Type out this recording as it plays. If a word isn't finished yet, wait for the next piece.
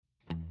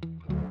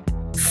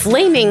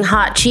Flaming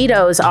hot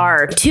Cheetos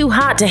are too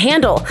hot to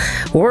handle.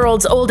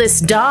 World's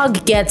oldest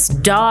dog gets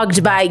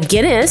dogged by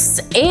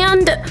Guinness.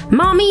 And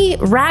mommy,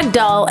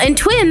 ragdoll, and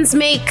twins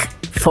make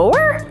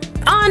FORE?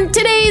 On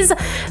today's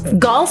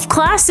Golf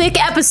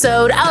Classic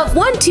episode of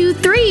 1, 2,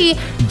 3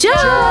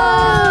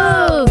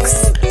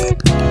 Jokes!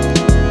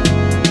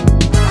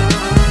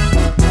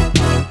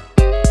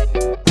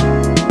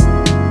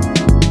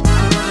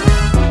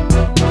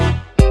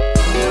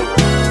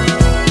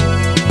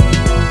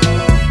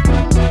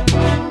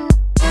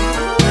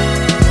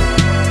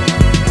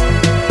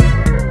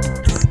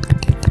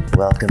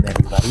 Welcome,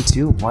 everybody,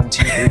 to 1,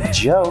 2, 3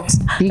 Jokes,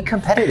 the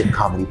competitive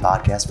comedy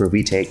podcast where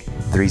we take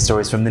 3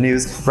 stories from the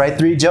news, write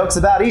 3 jokes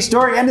about each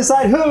story, and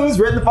decide who's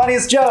written the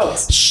funniest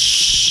jokes.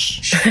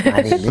 Shh.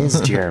 My name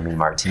is Jeremy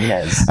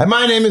Martinez. And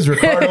my name is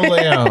Ricardo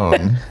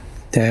Leone.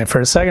 Yeah,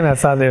 for a second, I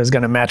thought it was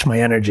going to match my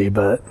energy,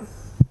 but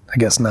I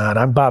guess not.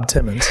 I'm Bob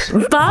Timmons.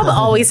 Bob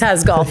always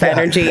has golf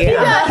energy.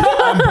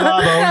 I'm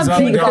Bob, always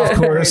on the golf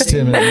course,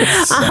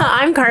 Timmons.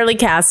 I'm Carly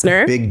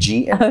Kastner. Big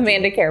G. I'm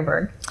Amanda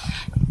Kerberg.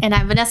 And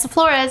I'm Vanessa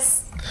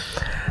Flores.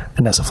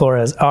 Vanessa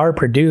Flores, our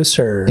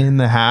producer. In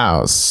the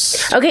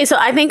house. Okay, so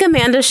I think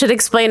Amanda should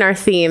explain our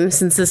theme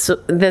since this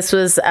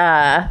was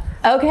a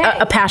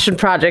passion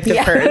project of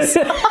hers.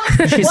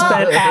 She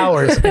spent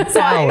hours. I'll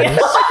run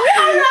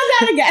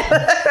that again.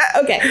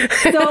 Okay,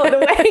 so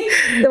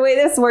the way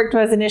this worked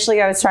was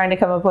initially I was trying to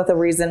come up with a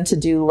reason to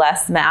do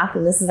less math,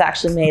 and this has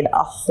actually made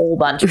a whole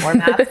bunch more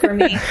math for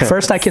me.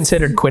 First, I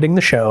considered quitting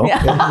the show.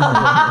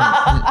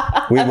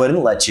 We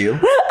wouldn't let you.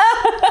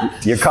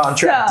 Your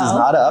contract is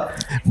not up.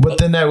 But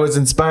then I was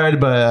inspired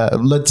by a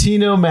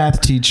Latino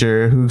math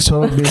teacher who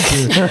told me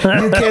to,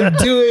 you can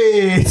do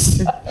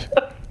it.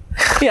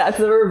 Yeah, it's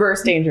the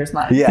reverse dangerous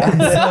math. Yeah.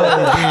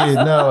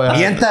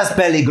 Mientras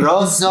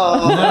peligroso.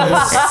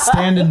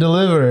 Stand and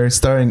Deliver,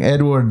 starring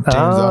Edward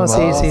James.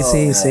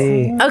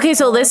 See. Okay,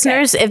 so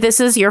listeners, if this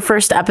is your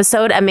first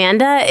episode,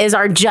 Amanda is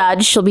our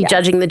judge. She'll be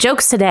judging the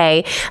jokes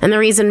today. And the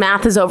reason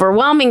math is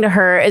overwhelming to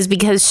her is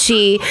because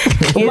she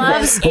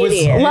loves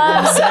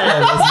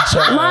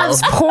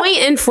point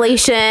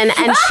inflation,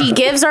 and she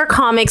gives our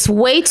comics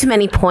way too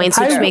many points,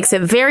 which makes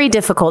it very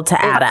difficult to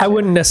add up. I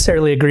wouldn't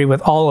necessarily agree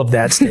with all of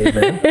that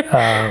statement.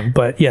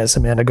 But yes,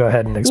 Amanda, go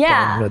ahead and explain.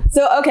 Yeah.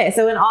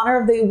 So in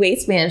honor of the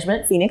Waste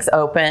Management Phoenix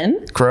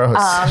Open, Gross.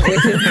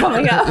 Which is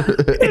coming up.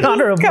 In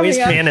honor of waste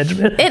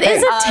management. It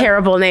is a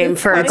terrible name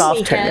for a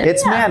golf tournament.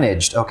 It's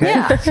managed, okay?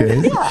 Yeah.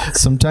 Okay.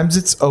 Sometimes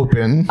it's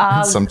open,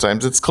 and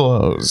sometimes it's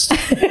closed.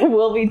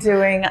 We'll be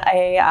doing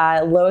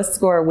a lowest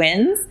score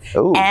wins.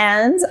 Ooh.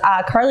 And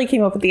Carly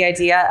came up with the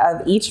idea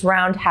of each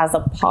round has a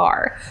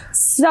par.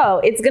 So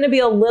it's going to be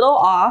a little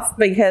off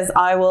because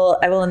I will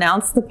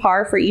announce the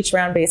par for each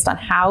round based on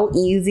how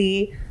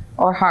easy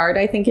or hard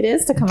I think it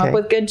is to come up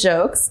with good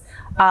jokes.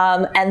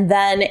 And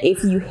then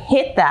if you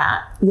hit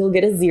that, you'll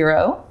get a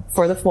 0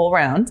 for the full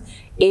round.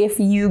 If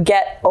you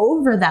get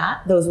over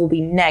that, those will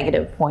be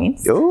negative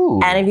points.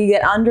 Ooh. And if you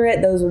get under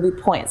it, those will be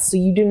points. So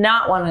you do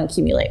not want to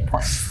accumulate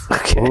points.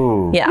 Okay.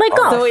 Ooh. Yeah. Like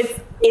golf. So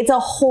it's a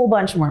whole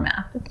bunch more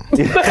math.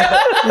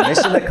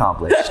 Mission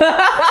accomplished.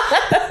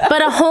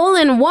 But a hole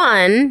in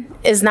one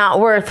is not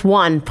worth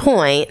 1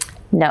 point.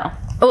 No.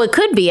 Oh, it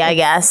could be, I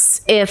guess,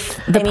 if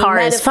the par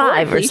is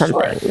 5 or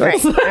something. Sure. Right.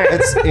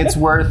 It's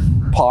worth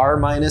par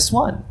minus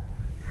 1.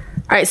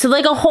 All right, so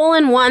like a hole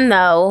in one,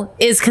 though,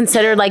 is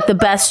considered like the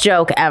best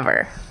joke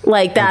ever.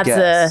 Like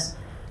that's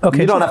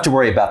Okay, you don't have to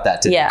worry about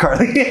that today,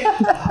 Carly.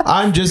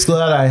 I'm just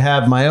glad I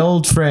have my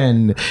old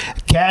friend,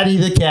 Caddy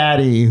the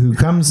Caddy, who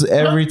comes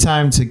every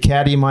time to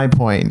caddy my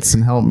points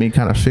and help me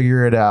kind of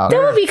figure it out.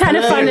 That would be kind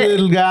of fun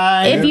little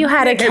guy. if you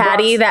had a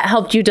caddy that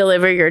helped you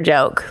deliver your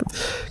joke.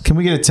 Can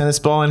we get a tennis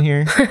ball in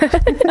here?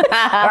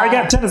 I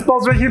got tennis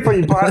balls right here for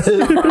you, boss.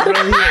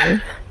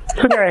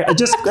 Right, I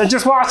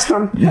just watched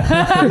them.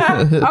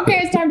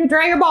 Okay, it's time to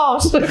dry your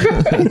balls.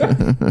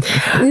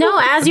 No,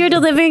 as you're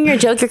delivering your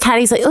joke, your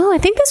caddy's like, "Oh, I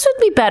think this would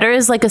be better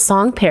as like a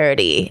song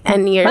parody,"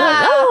 and you're like,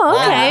 "Oh,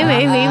 okay,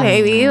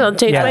 maybe I'll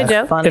change my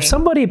joke." Funny. If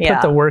somebody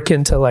put the work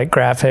into like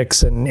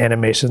graphics and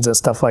animations and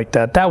stuff like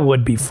that, that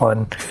would be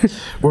fun.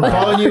 We're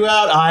calling you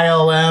out,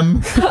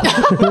 ILM.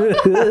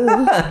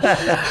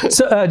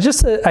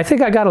 So I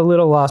think I got a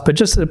little lost, but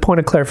just a point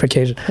of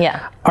clarification.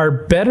 Yeah. Are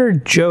better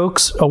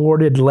jokes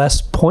awarded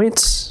less points?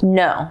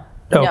 No.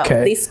 Okay.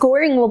 No. The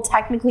scoring will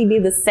technically be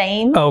the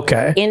same.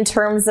 Okay. In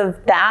terms of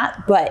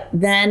that, but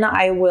then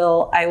I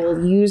will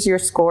use your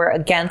score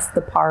against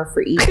the par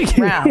for each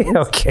round.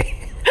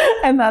 Okay.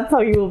 And that's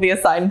how you will be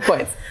assigned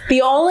points.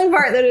 The only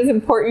part that is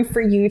important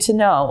for you to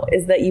know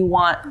is that you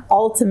want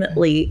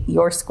ultimately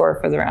your score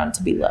for the round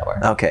to be lower.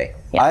 Okay.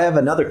 Yeah. I have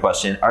another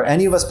question. Are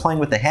any of us playing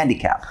with a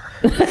handicap?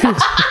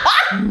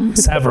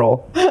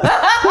 Several. Yeah,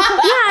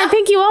 I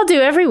think you all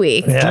do every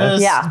week.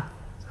 Just Yeah.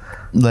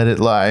 let it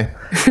lie.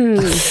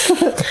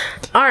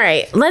 All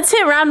right, let's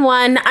hit round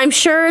 1. I'm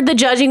sure the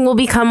judging will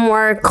become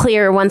more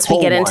clear once we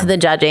get into the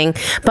judging.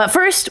 But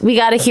first, we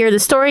got to hear the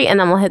story, and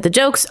then we'll hit the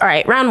jokes. All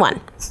right, round 1.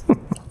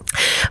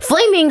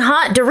 Flaming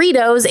hot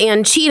Doritos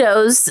and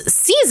Cheetos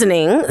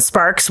seasoning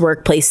sparks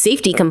workplace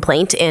safety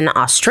complaint in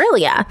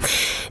Australia.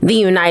 The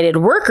United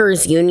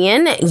Workers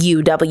Union,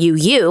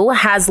 UWU,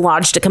 has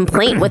lodged a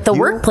complaint with the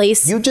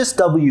workplace. You just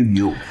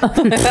WU.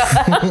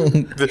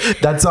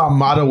 That's our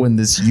motto in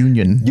this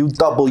union.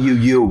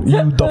 UWU.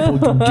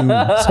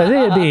 UWU. So I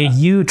think it'd be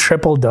U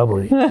triple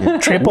W.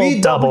 Triple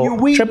double.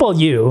 we. Triple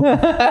U.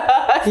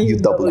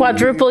 UWU.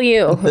 Quadruple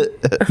U.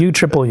 U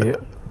triple U.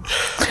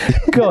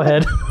 Go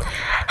ahead.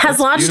 Has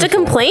lodged a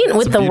complaint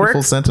with the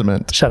Beautiful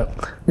sentiment. Shut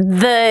up.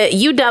 The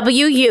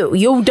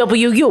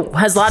UWU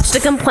has lodged a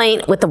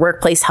complaint with the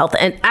workplace health,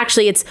 and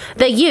actually it's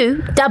the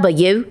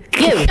UWU.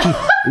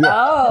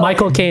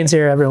 Michael Caine's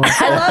here, everyone.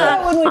 I love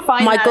it when we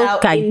find Michael that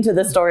out Caine. into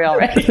the story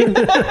already.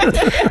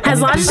 Has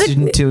In lodged a,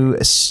 addition to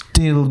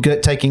still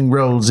taking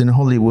roles in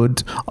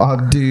Hollywood, I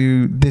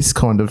do this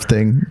kind of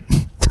thing.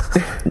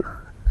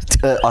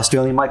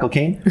 Australian Michael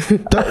Caine?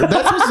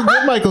 That was a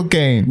good Michael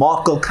Caine.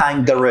 Michael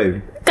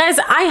Kangaroo. guys,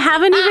 I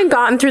haven't even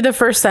gotten through the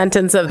first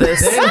sentence of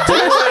this.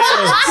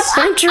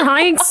 I'm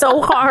trying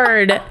so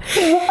hard.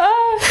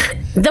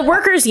 The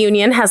Workers'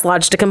 Union has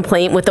lodged a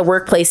complaint with the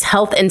workplace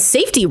health and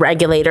safety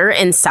regulator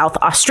in South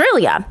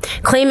Australia,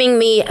 claiming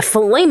the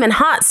flamin'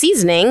 hot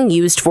seasoning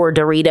used for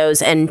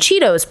Doritos and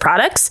Cheetos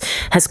products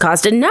has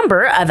caused a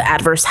number of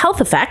adverse health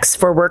effects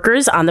for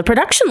workers on the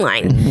production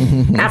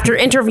line. After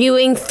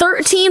interviewing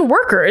 13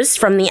 workers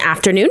from the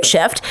afternoon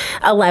shift,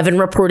 11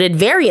 reported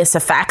various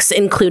effects,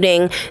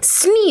 including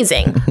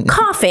sneezing,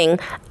 coughing,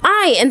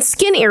 eye and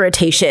skin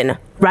irritation,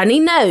 runny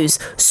nose,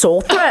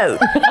 sore throat,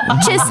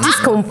 chest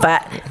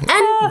discomfort,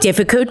 and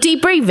difficulty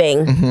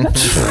breathing.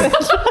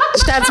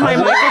 That's my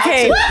Michael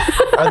Caine.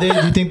 Do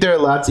you think they're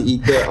allowed to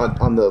eat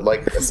on the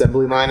like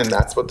assembly line, and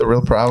that's what the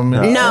real problem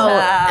is? No.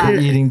 They're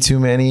eating too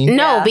many.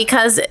 No,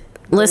 because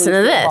listen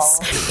to this.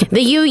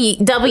 The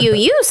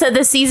UWU said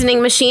the seasoning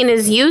machine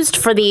is used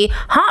for the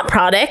hot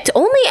product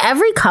only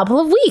every couple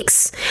of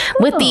weeks,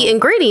 with the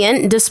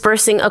ingredient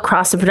dispersing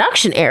across the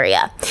production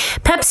area.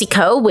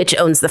 PepsiCo, which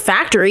owns the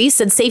factory,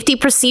 said safety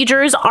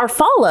procedures are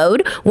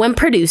followed when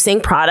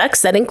producing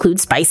products that include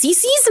spicy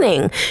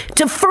seasoning.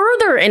 To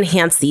further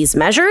enhance these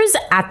measures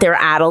at their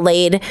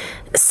Adelaide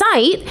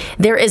site,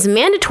 there is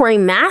mandatory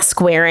mask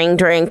wearing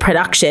during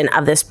production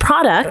of this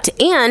product,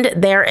 and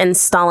they're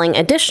installing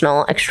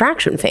additional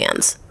extraction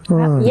fans. Yeah. So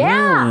I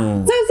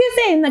was going to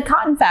say, in the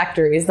cotton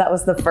factories, that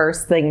was the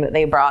first thing that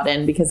they brought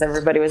in because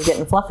everybody was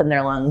getting fluff in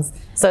their lungs.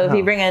 So if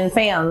you bring in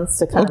fans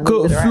to kind I've of got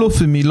move it around.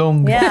 fluff in me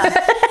lung. Yeah.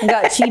 You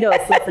got Cheeto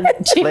fluff in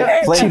it.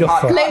 Flame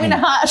hot. Flaming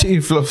hot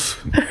Cheeto fluff.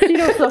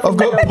 Cheeto fluff. I've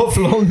got puff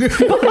lung.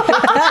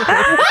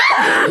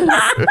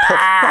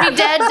 My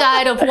dad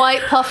died of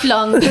white puff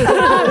lung.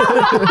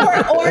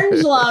 or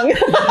orange lung.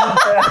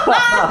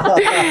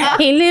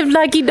 He lived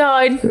like he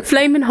died,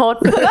 flaming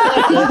hot.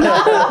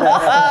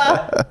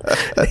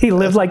 He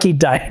lived like he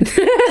died.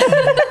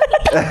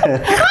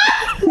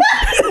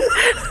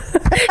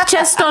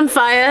 Chest on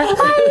fire.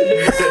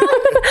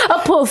 A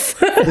puff.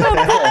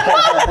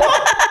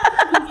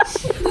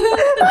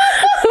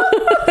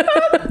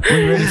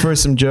 We ready for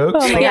some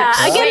jokes? Yeah,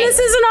 again, this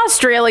is in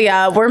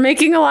Australia. We're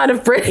making a lot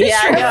of British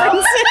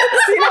references.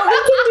 You know,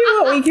 we can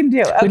do what we can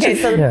do. Okay,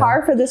 so the yeah.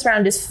 par for this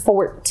round is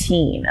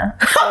 14.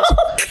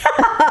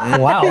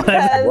 Wow.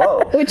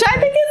 Whoa. Which I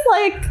think is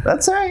like,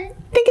 That's all right.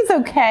 I think it's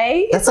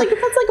okay. That's like a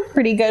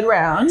pretty good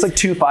round. It's like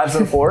 2 5s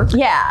and a 4.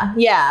 Yeah.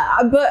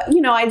 But,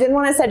 you know, I didn't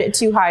want to set it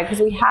too high because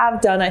we have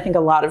done, I think,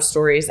 a lot of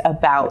stories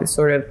about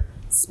sort of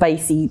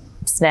spicy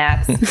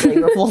snacks,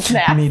 flavorful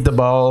snacks.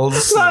 Meatballs.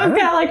 So I'm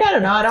kind of like, I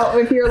don't know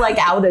if you're like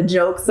out of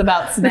jokes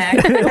about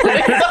snacks.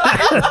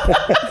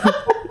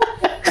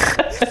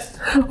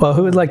 Well,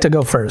 who would like to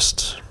go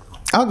first?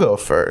 I'll go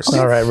first.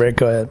 All right, Rick,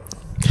 go ahead.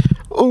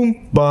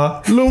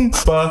 Oompa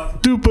loompa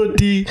doopa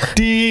dee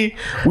dee.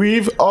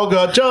 We've all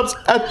got jobs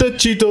at the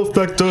Cheeto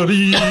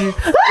factory.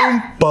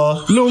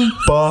 Oompa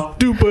loompa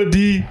doopa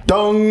dee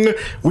dong.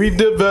 We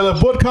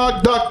develop what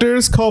cock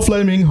doctors call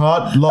flaming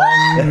hot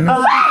lung.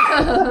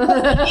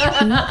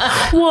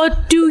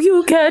 What do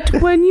you get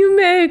when you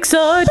mix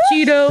a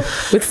Cheeto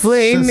with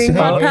flaming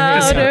hot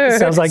powder?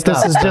 Sounds like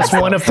this is just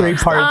one of 3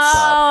 parts.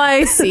 Oh,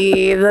 I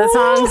see. The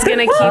song's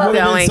gonna It keep would have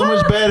been going. so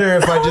much better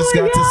if I just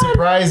got to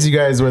surprise you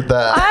guys with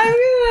that.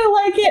 I'm going to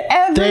like it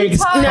every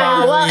Thanks, time.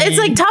 No, well, it's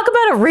like talk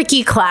about a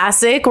Ricky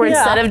classic where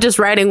instead of just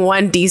writing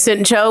one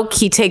decent joke,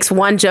 he takes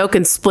one joke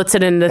and splits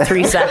it into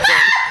 3 sections.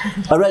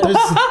 All right. Each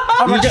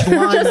line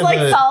Just of like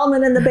it.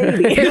 Solomon and the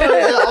baby.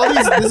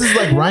 This is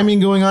like rhyming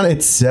going on.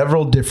 It's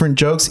several different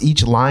jokes.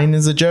 Each line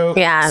is a joke.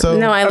 Yeah, So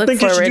no, I I look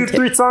think you should forward do to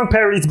 3 song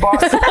parodies,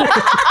 boss.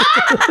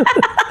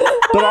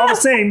 But all the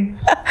same.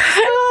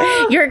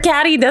 Your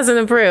caddy doesn't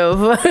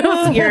approve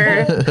of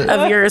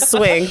your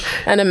swing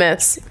and a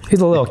miss. He's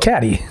a little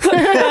catty. All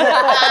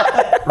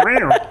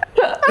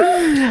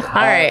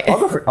right.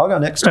 I'll go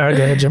next. All right,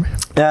 go ahead, Jimmy.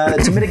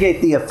 To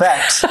mitigate the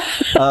effects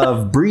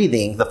of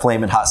breathing the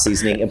flamin' hot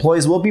seasoning,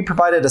 employees will be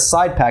provided a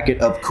side packet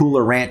of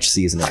Cooler Ranch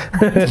seasoning.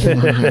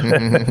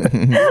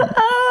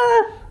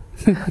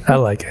 I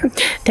like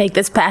it. Take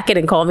this packet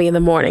and call me in the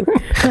morning.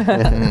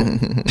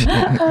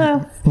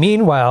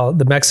 Meanwhile,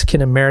 the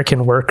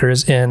Mexican-American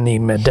workers in the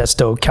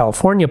Modesto,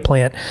 California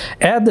plant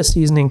add the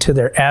seasoning to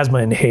their asthma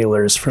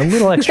inhalers for a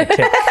little extra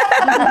kick.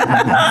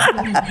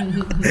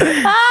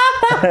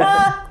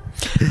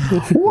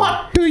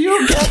 What do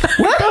you get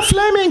with a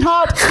flaming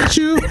hot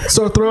issue?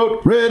 Sore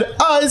throat, red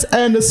eyes,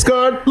 and a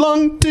scarred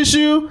lung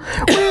tissue.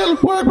 Will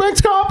workman's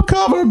comp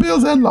cover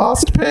bills and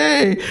lost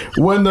pay?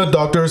 When the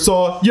doctor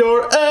saw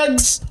your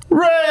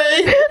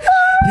X-ray,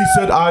 he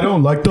said, I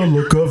don't like the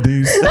look of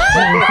these.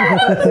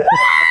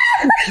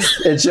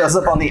 It shows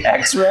up on the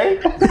X-ray.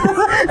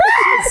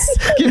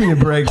 Give me a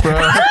break, bro.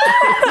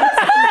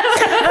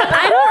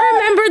 I don't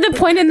remember the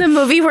point in the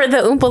movie where the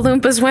Oompa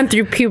Loompas went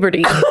through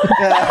puberty.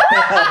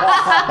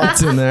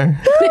 It's in there.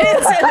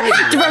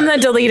 It's from the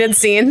deleted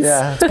scenes.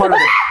 Yeah,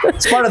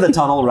 it's part of the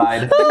tunnel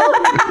ride.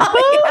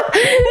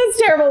 It's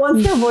terrible.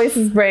 Once their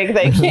voices break,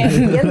 they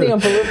can't get the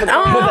Oompa Loompas.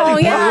 Oh,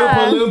 yeah.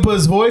 Oompa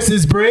Loompa's voice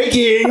is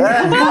breaking.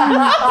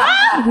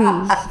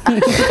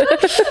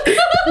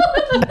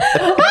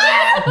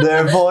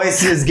 Their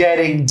voice is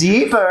getting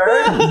deeper.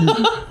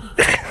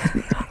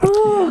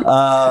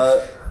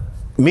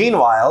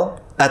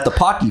 Meanwhile, at the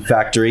Pocky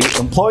factory,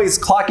 employees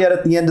clock out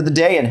at the end of the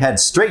day and head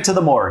straight to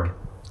the morgue.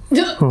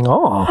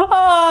 Oh.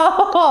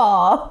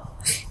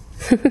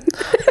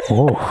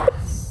 Oh.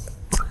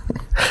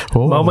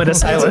 Oh. Moment of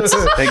silence.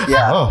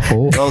 Yeah,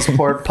 Oh. those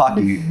poor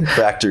Pocky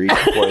factory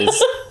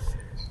employees.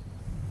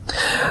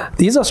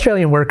 These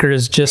Australian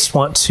workers just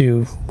want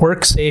to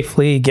work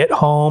safely, get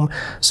home,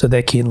 so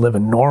they can live a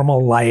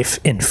normal life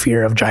in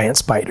fear of giant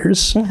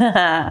spiders.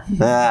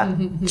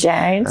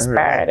 Giant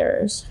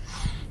spiders.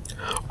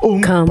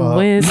 Come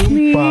with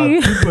me.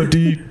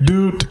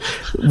 Doot.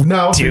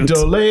 Now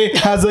Frito-Lay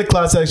has a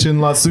class action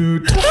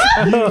lawsuit.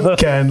 You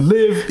can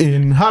live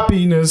in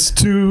happiness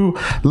too,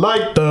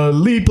 like the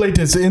lead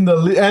plaintiffs in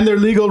and their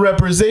legal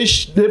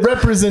representation.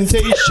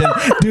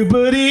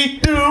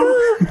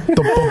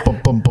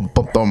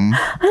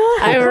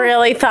 I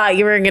really thought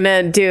you were going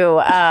to do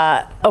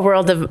a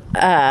world of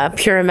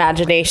pure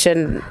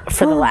imagination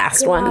for the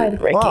last one,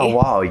 Ricky.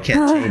 Wow, you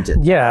can't change it.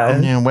 Yeah.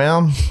 Yeah,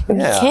 well,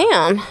 Yeah.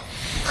 Can.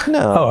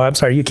 Oh, I'm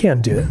sorry. You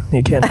can do it.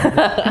 You can.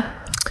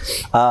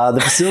 The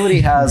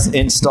facility has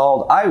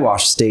installed eye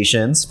wash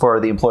stations for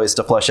the employees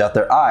to flush out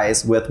their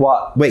eyes with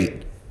what?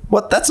 Wait,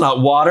 what? That's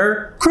not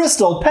water.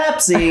 Crystal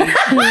Pepsi.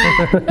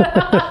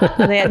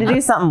 They had to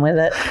do something with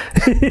it.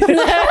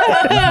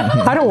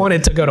 I don't want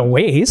it to go to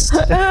waste.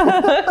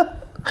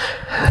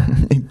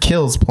 it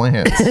kills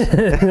plants.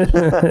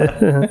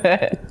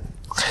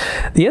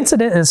 The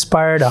incident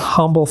inspired a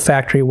humble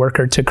factory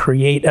worker to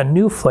create a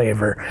new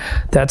flavor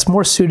that's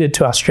more suited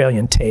to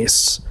Australian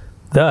tastes.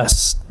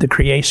 Thus, the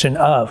creation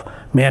of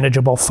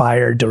Manageable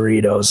Fire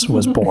Doritos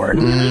was born.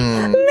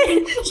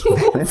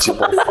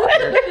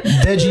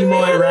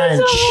 Vegemite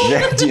Ranch.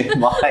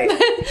 Vegemite.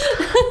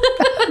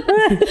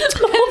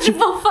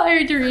 Manageable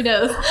Fire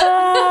Doritos.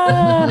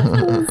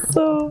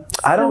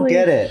 I don't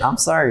get it. I'm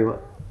sorry.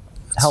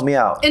 Help me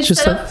out.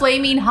 Instead of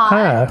flaming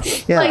hot,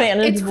 Yeah. like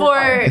it's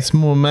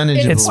more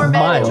manageable. it's more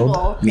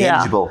manageable.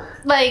 Manageable.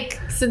 Like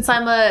since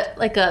I'm a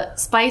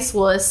spice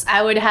wuss,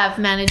 I would have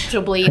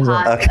manageably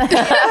hot. Okay.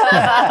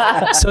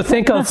 So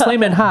think of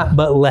Flamin' Hot,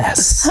 but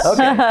less.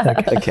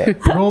 Okay.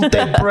 Aren't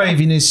they brave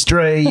in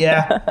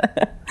Australia?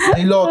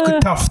 They like a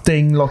tough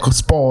thing, like a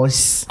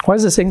spice. Why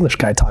is this English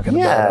guy talking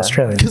about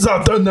Australia? Because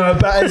I don't know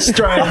about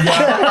Australia.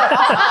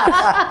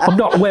 I'm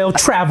not well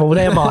traveled,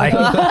 am I?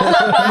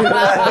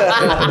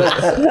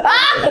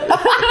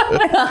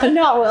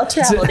 Not well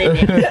traveled in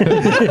it.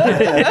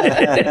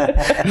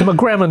 My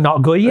grammar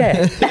not good yet.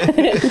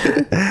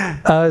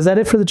 Is that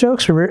it for the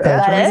jokes? Or,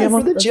 That is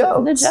For the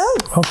joke. the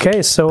joke.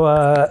 okay, so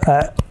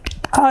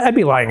I'd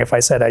be lying if I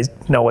said I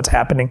know what's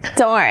happening.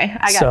 Don't worry,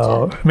 I got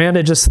So,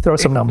 Amanda, just throw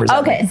some numbers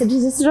at me. Okay, so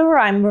just a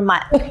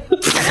reminder.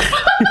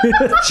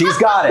 She's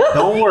got it.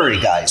 Don't worry,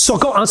 guys. So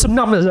go on some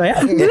numbers.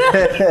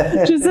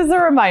 Just as a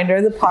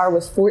reminder, the par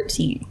was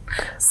 14.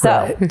 So,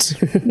 Right.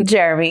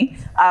 Jeremy,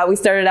 we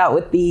started out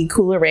with the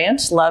Cooler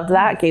Ranch. Loved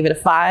that. Gave it a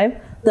 5.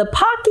 The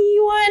Pocky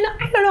one,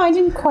 I don't know. I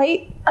didn't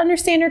quite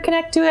understand or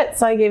connect to it,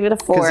 so I gave it a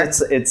 4.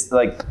 Because it's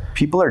like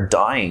people are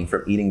dying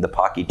from eating the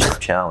Pocky Chip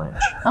Challenge.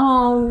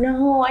 Oh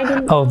no, I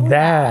didn't. Oh, know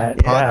that.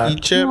 Pocky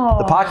chip?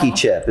 The Pocky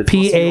Chip. It's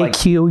supposed to be like-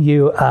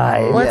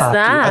 P-A-Q-U-I. What's Yeah.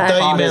 that? I thought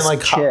you Hottest meant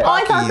like chip. hot Oh,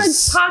 I thought the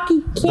Pockies. Pocky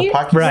The cute.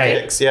 Pocky Right.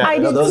 sticks, yeah. I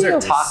No, did those too. are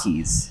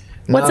Takis.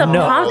 What's a No.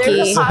 Pocky?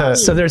 There's a Pocky.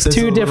 So there's There's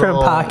two a different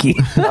little- Pocky.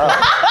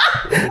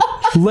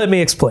 Let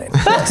me explain.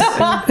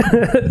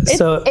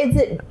 So Is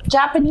it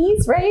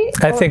Japanese, right?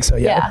 I think so,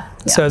 yeah.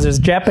 So there's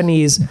a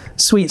Japanese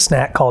sweet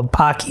snack called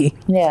Pocky,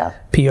 Yeah.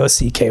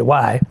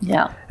 P-O-C-K-Y.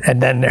 Yeah.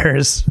 And then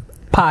there's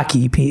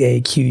Pocky,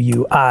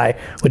 P-A-Q-U-I,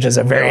 which is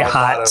a very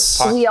hot.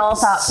 We all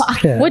thought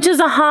Pocky. Yeah. Which is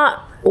a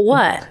hot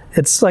What?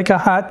 It's like a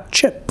hot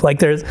chip. Like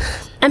there's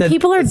And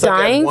people are It's like a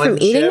dying from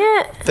eating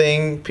one-chip it?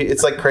 thing.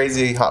 It's like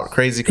crazy hot,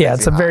 crazy. yeah,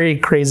 it's a hot. very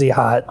crazy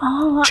hot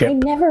Oh, I chip.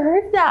 never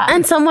heard that.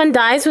 And someone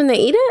dies when they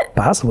eat it?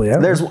 Possibly. I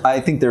don't know. I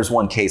think there's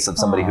one case of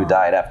somebody who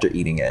died after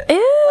eating it. Ew.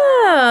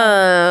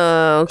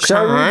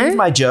 Shall I read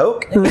my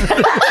joke?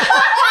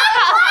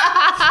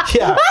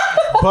 Yeah,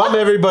 bum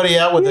everybody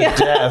out with a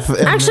death.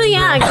 and Actually,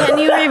 then- yeah. Can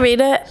you reread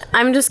it?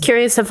 I'm just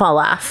curious if I'll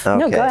laugh.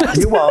 Okay. go ahead.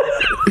 You won't.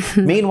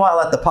 Meanwhile,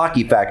 at the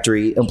Pocky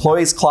factory,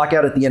 employees clock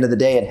out at the end of the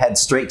day and head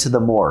straight to the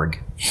morgue.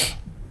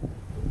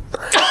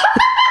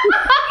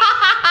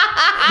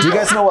 Do you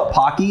guys know what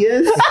Pocky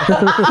is?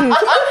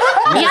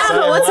 Yeah,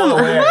 but what's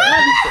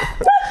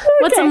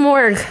a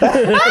morgue?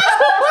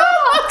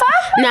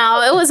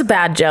 No, it was a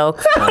bad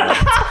joke.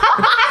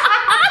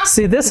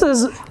 See,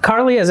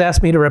 Carly has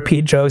asked me to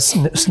repeat jokes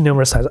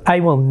numerous times. I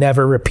will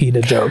never repeat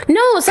a joke.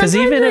 No, Because sometimes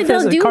even I if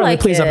don't it's do Carly,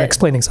 like please, it. I'm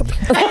explaining something.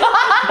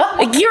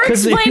 You're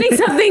 'Cause the- explaining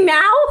something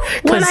now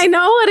when I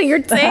know what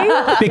you're saying?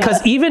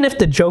 Because even if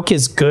the joke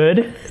is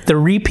good, the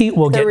repeat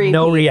will get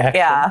no repeat, reaction.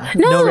 yeah.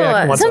 No,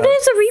 reaction whatsoever.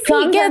 sometimes the repeat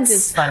Sometimes gets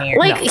it's funnier.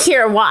 Like,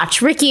 here,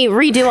 watch. Ricky,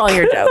 redo all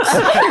your jokes.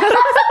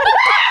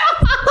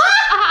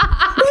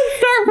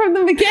 Start from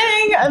the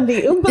beginning of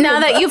the Oompa Now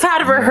that you've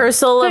had a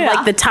rehearsal of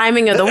like the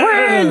timing of the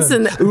words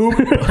and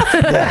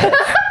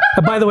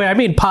By the way, I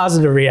mean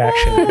positive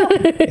reaction.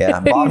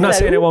 Yeah, I'm not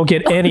saying it won't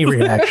get any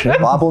reaction.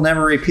 Bob will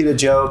never repeat a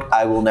joke.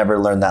 I will never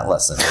learn that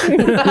lesson.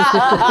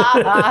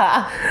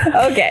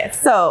 Okay,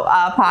 so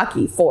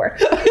Pocky, 4.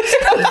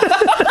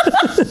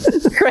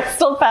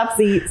 Crystal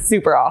Pepsi,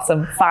 super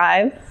awesome,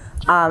 5.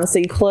 So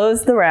you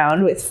close the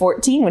round with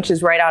 14, which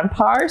is right on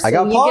par. So I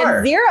got you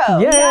par. get 0.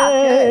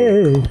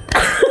 Yay!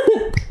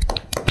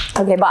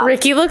 Okay, Bob.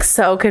 Ricky looks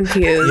so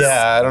confused.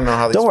 Yeah, I don't know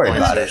how these Don't worry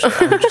points about it. are.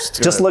 I'm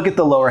just Just gonna- look at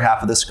the lower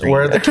half of the screen.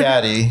 where the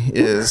caddy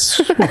is.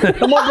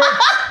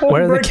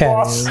 Where are the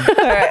cats?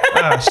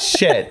 Oh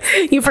shit!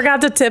 You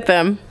forgot to tip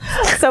him.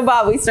 So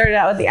Bob, we started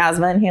out with the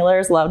asthma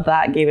inhalers, loved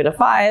that, gave it a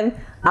 5.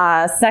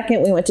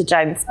 Second, we went to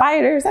giant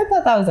spiders. I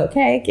thought that was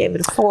okay, gave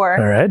it a 4.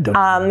 All right.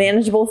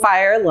 Manageable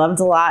fire, loved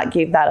a lot,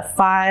 gave that a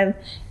 5.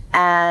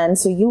 And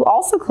so you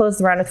also closed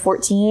the round with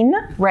 14,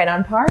 right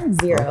on par,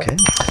 0. Okay.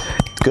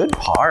 Good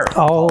par.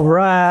 All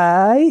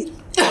right.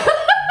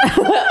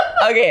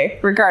 Okay,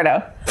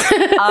 Ricardo.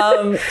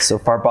 So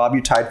far, Bob,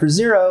 you're tied for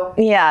 0.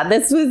 Yeah,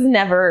 this was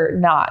never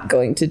not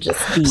going to just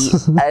be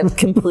a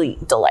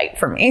complete delight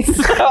for me.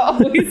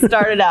 So we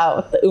started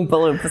out with the Oompa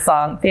Loompa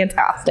song.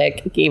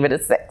 Fantastic. Gave it a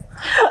 6. We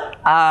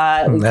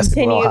That's a little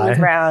continued with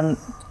high. round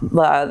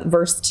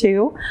verse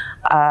 2.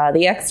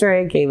 The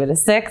X-ray gave it a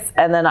 6.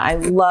 And then I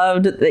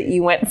loved that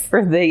you went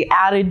for the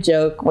added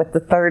joke with the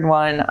third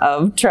one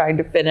of trying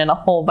to fit in a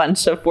whole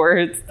bunch of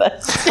words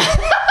that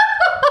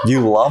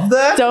You love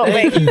that? don't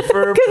make Thank you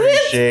for It's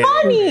appreciating.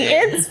 funny.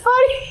 It's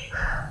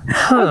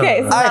funny.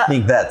 Okay, so I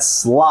think that's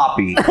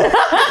sloppy.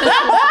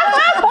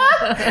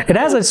 It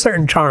has a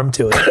certain charm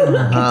to it.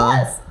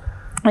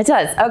 it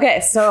does.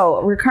 Okay,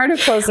 so Ricardo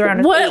closed the round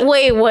with What?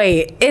 8.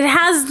 Wait. It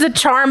has the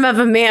charm of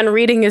a man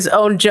reading his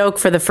own joke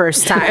for the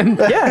first time.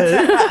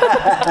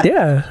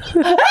 Yeah.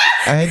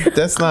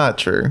 That's not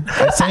true.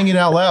 I sang it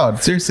out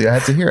loud. Seriously, I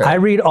had to hear it. I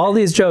read all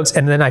these jokes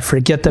and then I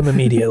forget them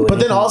immediately. But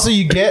then also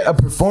you get a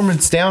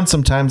performance down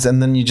sometimes,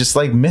 and then you just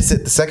like miss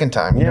it the second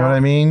time. You know what I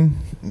mean?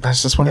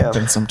 That's just what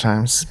happens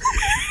sometimes.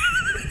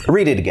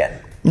 Read it again.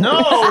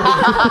 No.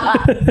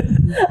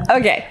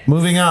 Okay.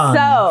 Moving on.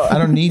 So, I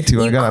don't need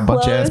to. I got a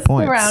bunch of ass closed the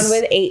points. round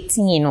with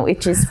 18,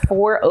 which is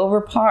 4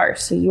 over par.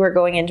 So you are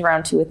going into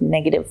round 2 with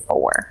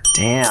 -4.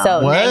 Damn.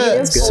 So What? negative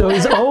That's good. so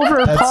he's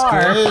over That's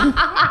par, good.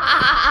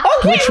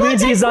 which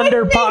means he's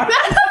under par.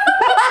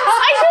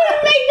 I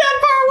couldn't make that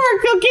part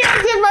work. Okay, I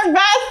did my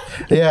best.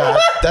 Yeah,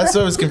 that's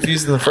what I was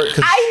confused in the first.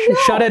 I know.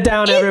 Shut it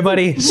down,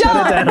 everybody. Shut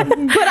it down.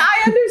 But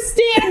I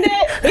understand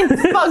it.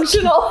 It's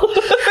functional.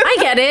 I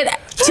get it.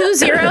 2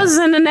 zeros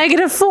and a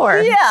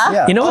 -4. Yeah.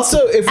 Yeah. You know what's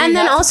Also, if we And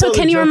then have to also, tell the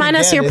can you joke remind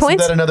us again, your isn't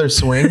points? that another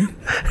swing?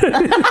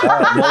 Mulligan.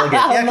 Yeah,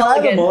 can I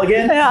have a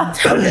mulligan? Yeah.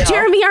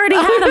 Jeremy already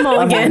had a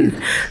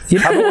mulligan.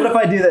 How about, what if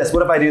I do this?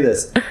 What if I do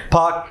this?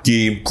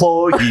 Pocky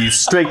employees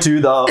straight to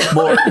the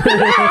morgue.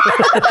 Better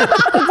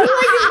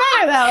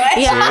that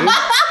way. Yeah.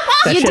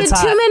 You did shit's too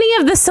hot. many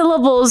of the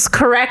syllables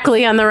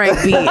correctly on the right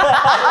beat.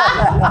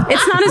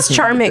 It's not as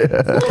charming.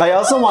 I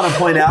also want to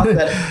point out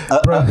that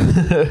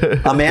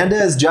Amanda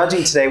is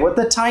judging today with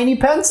a tiny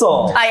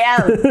pencil. I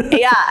am.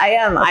 Yeah, I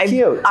am.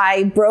 cute.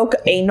 I broke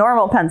a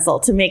normal pencil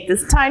to make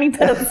this tiny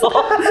pencil.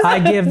 I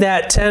give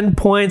that 10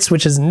 points,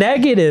 which is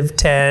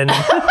 -10,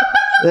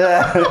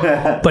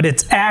 but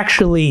it's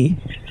actually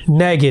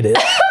negative,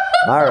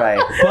 All right.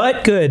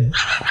 but good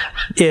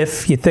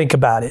if you think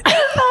about it.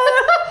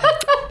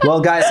 Well,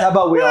 guys, how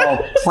about we all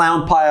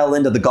clown pile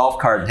into the golf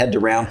cart and head to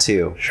round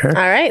 2? Sure.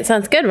 All right,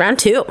 sounds good. Round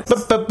 2.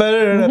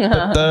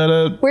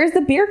 Where's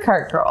the beer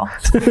cart girl?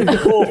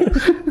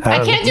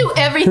 I can't do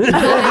everything.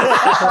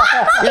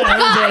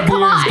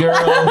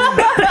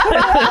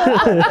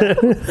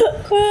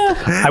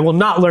 I will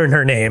not learn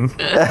her name.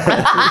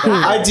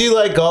 I do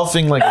like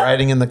golfing, like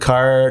riding in the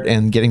cart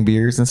and getting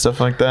beers and stuff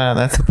like that.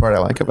 That's the part I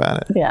like about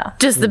it. Yeah.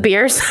 Just the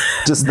beers.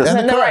 Just the,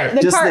 And the cart.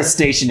 The just cart. the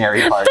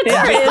stationary part.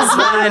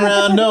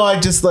 Around. No, I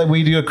just like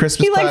we do a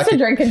Christmas. He likes to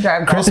drink and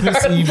drive golf Christmas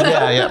carts. Eve.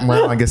 Yeah.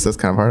 Well, I guess that's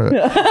kind of part of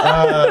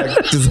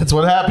it. 'Cause that's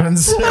what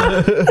happens.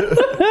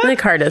 The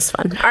card is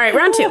fun. All right,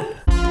 round 2.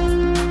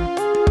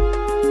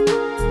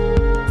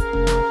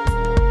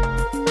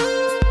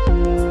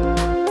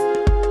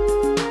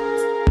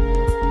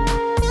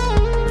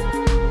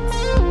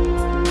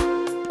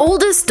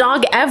 Oldest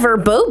dog ever,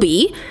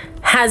 Bobby,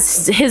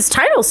 has his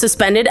title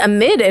suspended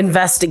amid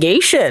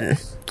investigation.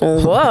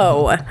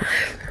 Whoa.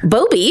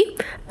 Bobby,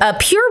 a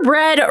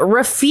purebred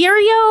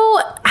Raffiero.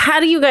 How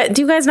do you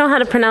guys know how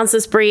to pronounce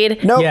this breed?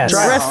 Nope. Yes.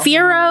 Try it.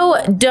 Raffiero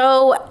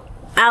do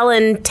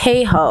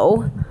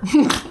Alentejo.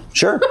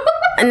 Sure.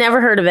 I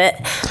never heard of it.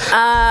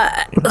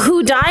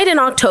 Who died in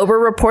October,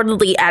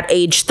 reportedly at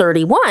age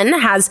 31,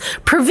 has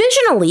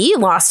provisionally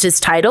lost his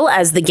title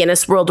as the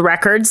Guinness World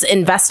Records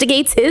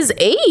investigates his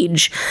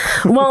age.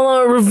 While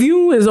our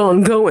review is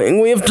ongoing,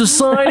 we have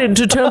decided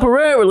to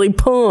temporarily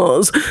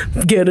pause.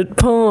 Get it?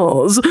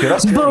 Pause.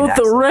 Australian Both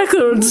the accent.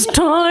 records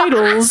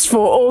titles for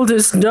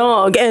oldest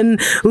dog and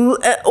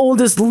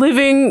oldest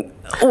living.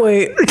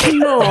 Wait,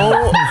 no.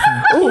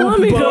 Let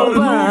me go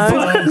back.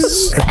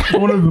 I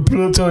wanted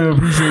to tell you I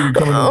appreciate you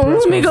coming.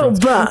 Let me go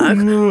back.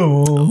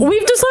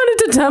 We've decided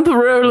to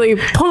temporarily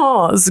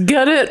pause.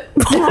 Get it?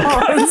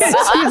 Pause. Is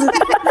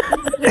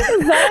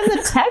that in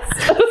the text?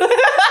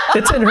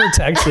 It's in her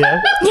text, yeah.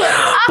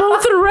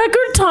 Both the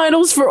record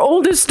titles for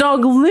oldest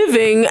dog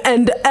living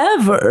and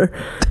ever.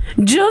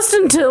 Just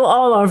until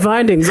all our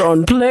findings are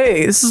in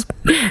place,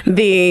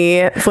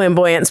 the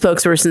flamboyant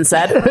spokesperson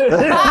said.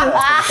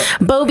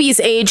 Bobby's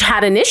age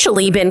had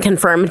initially been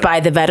confirmed by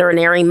the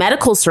Veterinary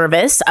Medical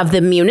Service of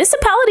the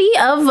municipality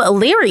of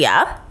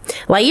Leiria,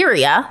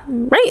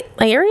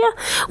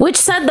 which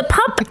said the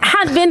pup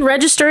had been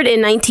registered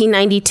in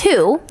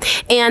 1992,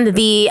 and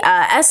the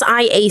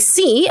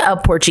SIAC, a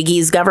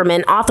Portuguese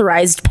government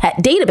authorized pet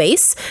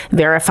database,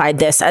 verified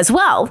this as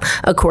well,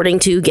 according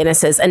to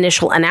Guinness's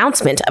initial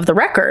announcement of the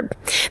record.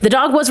 The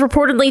dog was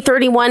reportedly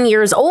 31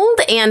 years old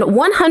and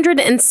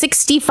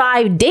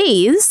 165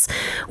 days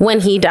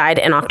when he died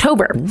in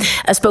October.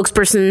 A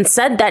spokesperson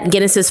said that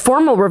Guinness's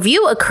formal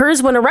review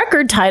occurs when a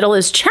record title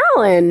is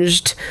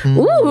challenged.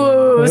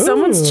 Ooh,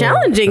 someone's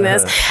challenging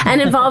this, and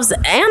involves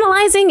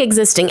analyzing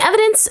existing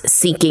evidence,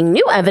 seeking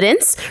new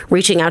evidence,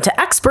 reaching out to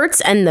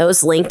experts and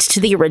those linked to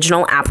the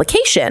original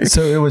application.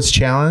 So it was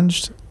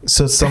challenged.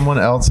 So someone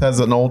else has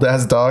an old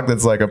ass dog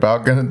that's like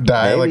about gonna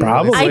die. Like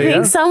Probably. I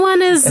think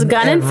someone is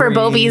gunning for every-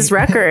 Bobby's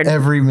record.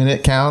 Every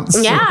minute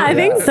counts. Yeah, I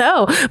think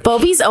so.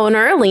 Bobby's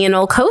owner,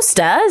 Lionel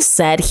Costa,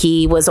 said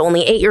he was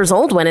only 8 years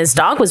old when his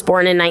dog was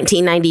born in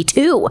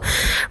 1992.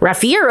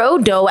 Raffiero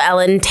do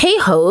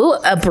Alentejo,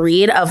 a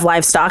breed of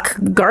livestock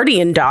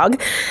guardian dog,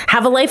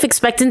 have a life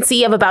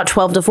expectancy of about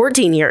 12 to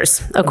 14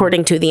 years,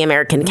 according to the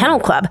American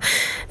Kennel Club.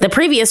 The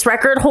previous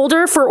record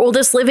holder for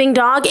oldest living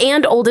dog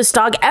and oldest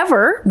dog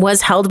ever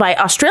was held by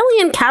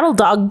Australian cattle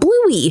dog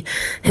Bluey,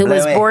 who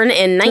was Bluey. born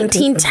in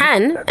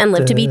 1910 and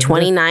lived to be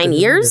 29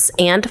 years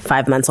and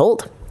 5 months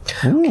old.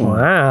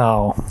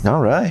 Wow. All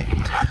right.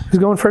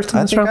 Who's going first in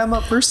I this think round? I'm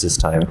up first this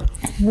time.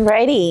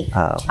 Righty.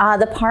 Oh.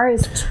 The par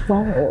is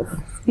 12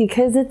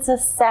 because it's a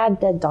sad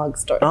dead dog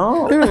story.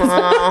 Oh.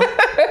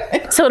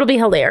 So it'll be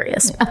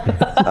hilarious.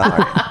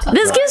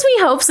 This gives me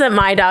hopes that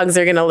my dogs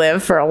are going to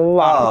live for a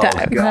long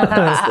time. God,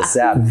 that's the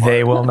sad part.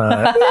 They will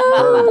not.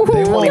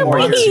 They won't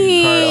want to,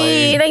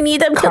 Carly. I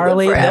need them to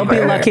Carly, live they'll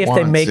forever. be lucky if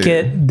they Want make to.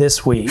 it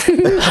this week.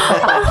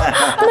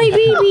 My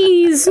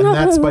babies. And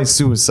that's by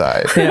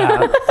suicide.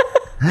 Yeah.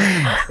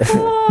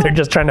 They're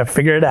just trying to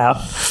figure it out.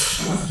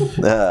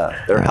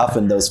 They're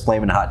huffing those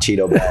flaming hot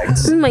Cheeto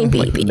bags. My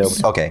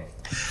babies. No, okay.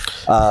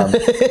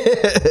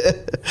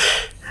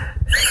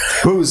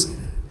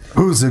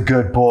 Who's a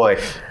good boy?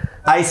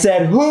 I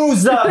said,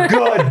 who's a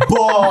good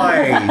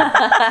boy?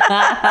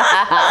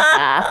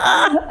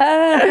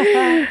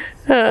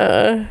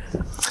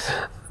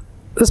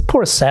 This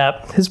poor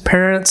sap. His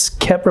parents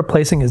kept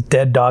replacing his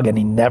dead dog and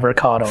he never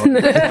caught on.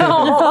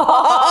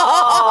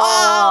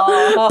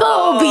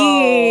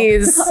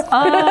 Bobies.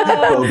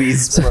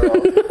 Bobies.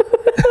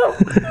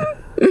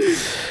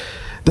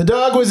 The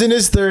dog was in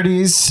his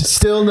 30s,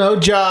 still no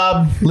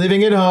job,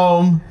 living at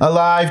home,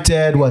 alive,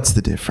 dead. What's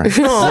the difference?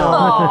 A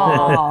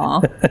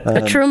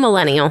true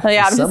millennial.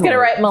 Yeah, I'm just going to Similar.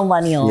 write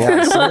millennial.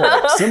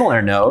 Yeah,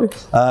 similar note.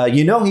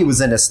 You know he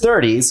was in his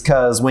 30s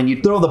because when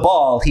you throw the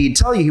ball, he'd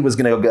tell you he was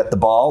going to go get the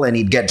ball and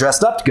he'd get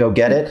dressed up to go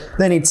get it.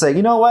 Then he'd say,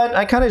 you know what?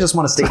 I kind of just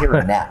want to stay here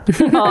and nap.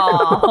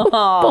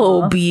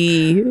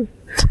 Bobby.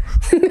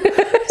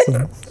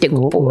 A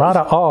lot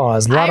of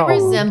awes. A lot I of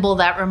resemble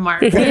that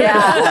remark.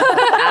 Yeah,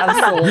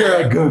 absolutely. You're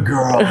a good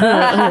girl.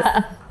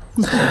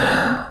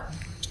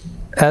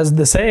 As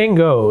the saying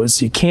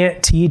goes, you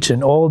can't teach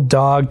an old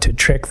dog to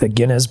trick the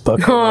Guinness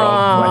Book of World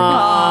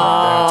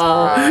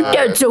Records.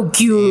 That's so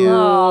cute,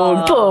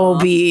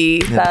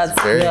 Bobby.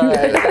 That's Very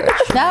good. good.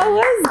 That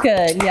was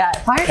good. Yeah.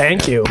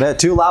 Thank you.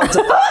 Too loud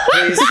to clap,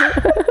 please.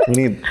 We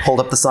need to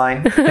hold up the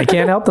sign. They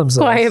can't help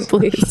themselves. Quiet,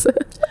 please.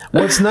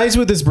 What's nice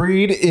with this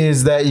breed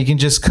is that you can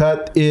just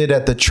cut it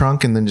at the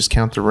trunk and then just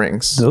count the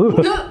rings. Ooh,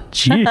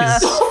 jeez.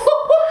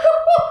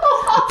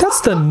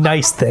 That's the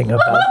nice thing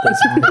about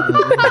this.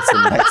 That's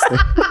a nice thing.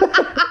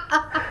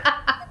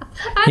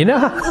 You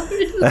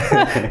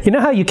know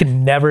how you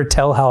can never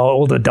tell how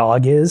old a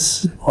dog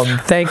is? Well,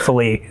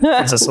 thankfully,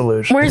 there's a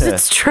solution. Where's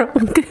its trunk?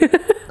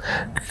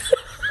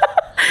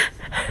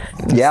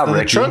 Yeah, The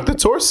Ricky. trunk, the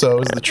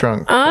torso is the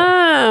trunk.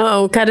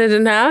 Oh, cut it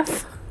in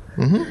half.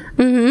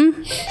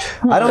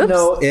 I don't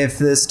know if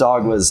this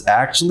dog was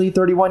actually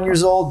 31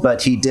 years old,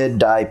 but he did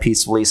die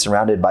peacefully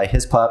surrounded by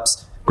his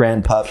pups,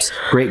 grandpups,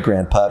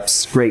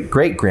 great-grandpups,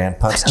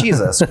 great-great-grandpups.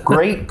 Jesus.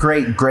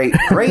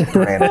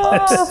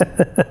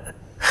 Great-great-great-great-grandpups.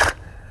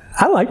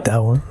 I like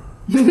that one.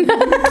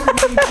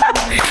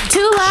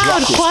 Too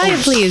loud. Quiet,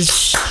 please.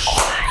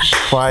 Shh.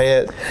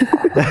 Quiet.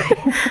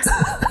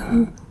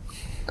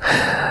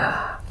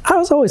 I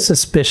was always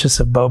suspicious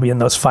of Bobby in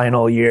those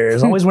final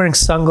years. Always wearing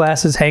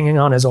sunglasses, hanging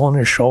on his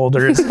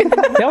shoulders.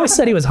 They always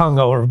said he was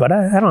hungover, but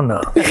I don't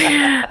know.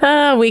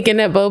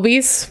 Weekend at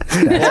Bobby's.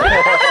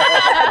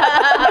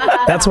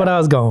 That's what I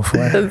was going for.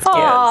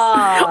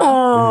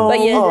 Aw. But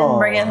you didn't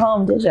bring it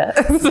home, did you?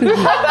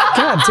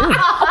 God, dude.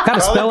 Got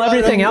to spell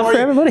everything out for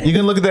everybody. You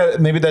can look at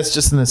that. Maybe that's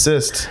just an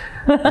assist.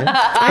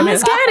 I'm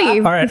his caddy.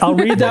 All right, I'll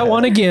read that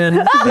one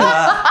again.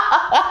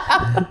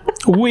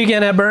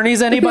 Weekend at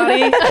Bernie's,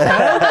 anybody?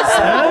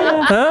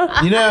 Huh?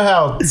 You know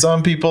how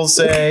some people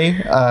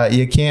say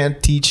you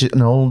can't teach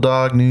an old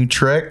dog new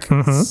tricks?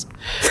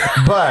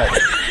 But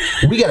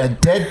we got a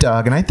dead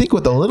dog, and I think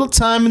with a little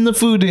time in the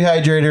food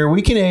dehydrator,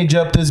 we can age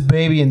up this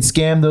baby and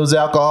scam those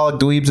alcoholic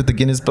dweebs at the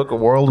Guinness Book of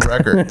World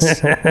Records.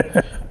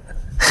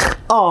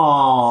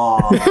 Aww.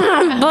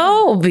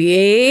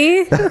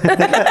 Bobby.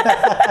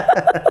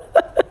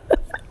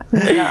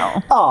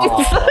 No.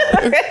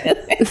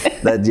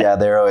 Yeah,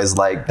 they're always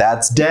like,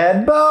 that's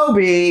dead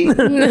Bobby.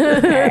 That's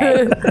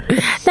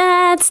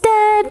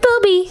dead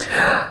Bobby.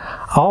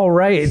 All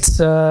right.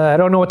 I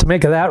don't know what to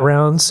make of that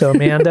round. So,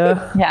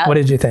 Amanda, Yeah. what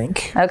did you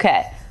think?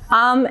 Okay.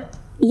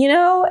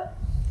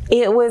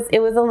 It was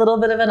a little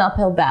bit of an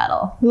uphill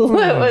battle.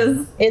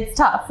 It's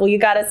tough. Well, you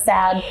got a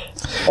sad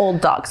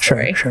old dog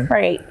story, Sure.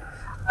 right?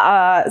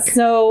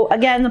 So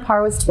again, the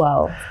par was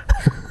 12.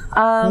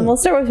 We'll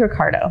start with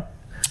Ricardo.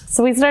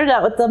 So we started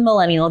out with the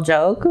millennial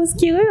joke. It was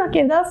cute. I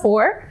gave that a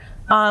 4.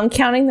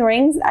 Counting the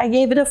rings, I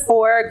gave it a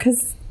 4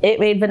 because it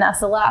made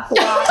Vanessa laugh a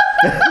lot.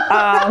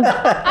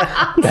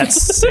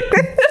 That's sick.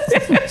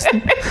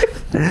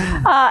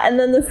 And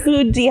then the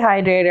food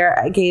dehydrator,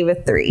 I gave a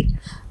 3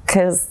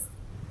 because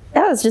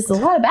that was just a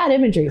lot of bad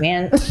imagery,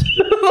 man.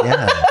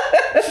 Yeah.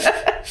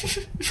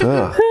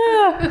 Ugh.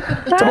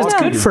 It's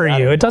good for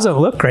you. It doesn't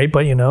look great,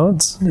 but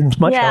it's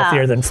much Yeah.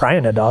 healthier than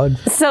frying a dog.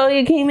 So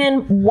you came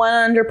in 1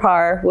 under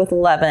par with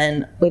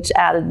 11, which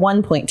added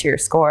 1 point to your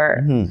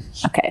score.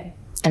 Okay.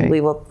 And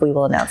we will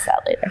announce that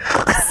later.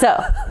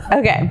 So,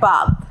 okay,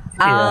 Bob.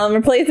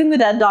 Replacing the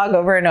dead dog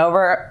over and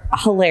over,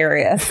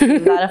 hilarious.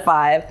 Gave that a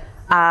 5.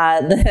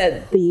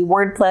 The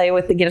wordplay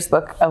with the Guinness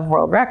Book of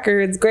World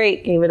Records,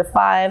 great. Gave it a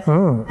 5.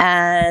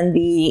 And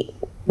the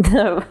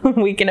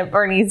Weekend at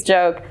Bernie's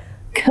joke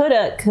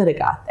coulda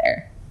got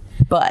there,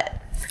 but.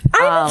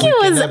 I think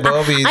it was.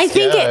 I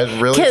think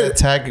the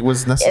tag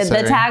was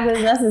necessary. The tag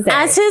was necessary.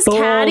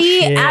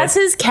 As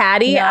his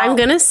caddy, No. I'm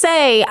gonna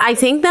say I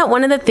think that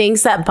one of the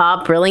things that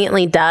Bob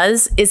brilliantly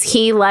does is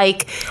he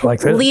Like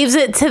this. leaves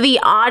it to the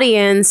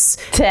audience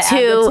to add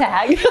the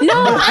tag. No,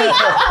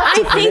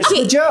 I think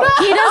the joke.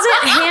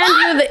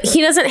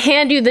 he doesn't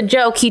hand you the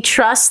joke. He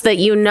trusts that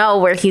you know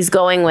where he's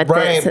going with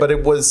Right,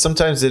 this. but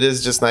sometimes it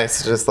is just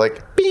nice to just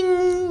like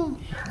bing.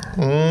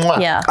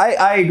 Mwah. Yeah.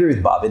 I agree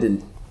with Bob.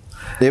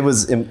 It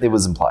was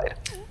implied.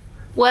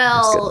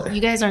 Well, you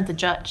guys aren't the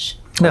judge.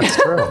 That's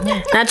true.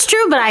 That's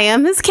true, but I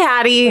am his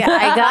caddy.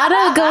 I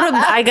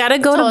gotta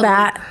go to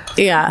bat.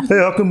 Yeah, Hey,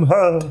 how come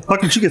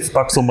she gets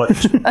stuck so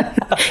much?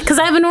 because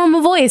I have a normal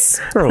voice.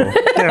 Oh,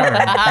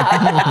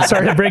 damn.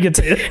 Sorry to break it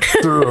to you.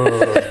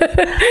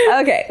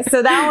 Okay,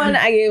 so that one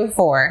I gave a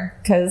 4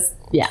 because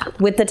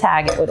with the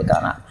tag it would have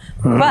gone up.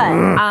 But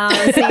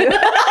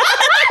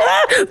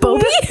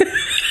Bobby. so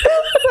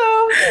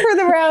for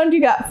the round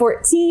you got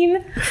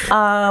 14,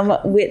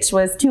 which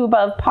was 2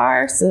 above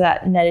par, so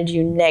that netted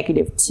you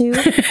 -2.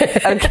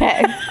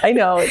 Okay, I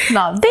know it's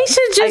not. They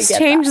should just get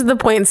change the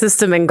point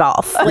system in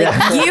golf. Like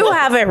you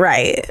have it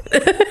right.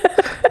 Okay,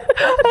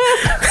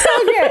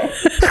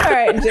 all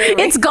right,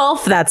 Jeremy. It's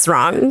golf that's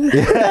wrong.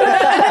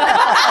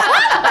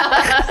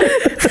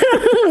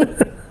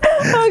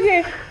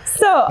 Okay,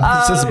 so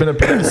This has been a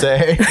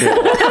PSA.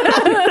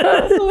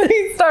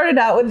 we started started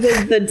out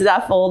with the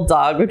deaf old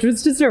dog, which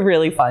was just a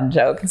really fun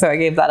joke. So I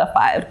gave that a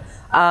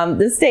 5.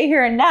 The stay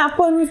here and nap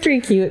one was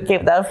pretty cute.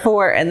 Gave that a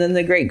 4. And then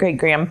the great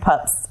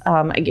grandpups,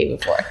 I gave a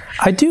 4.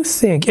 I do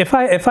think if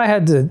I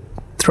had to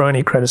throw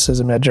any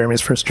criticism at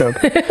Jeremy's first joke,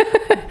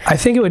 I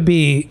think it would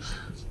be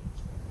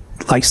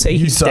like say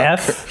he's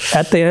deaf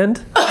at the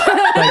end.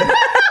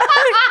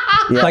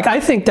 Like I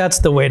think that's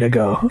the way to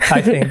go.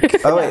 I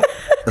think. Oh wait.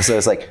 So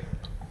it's like,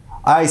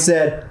 I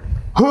said,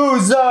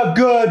 "Who's a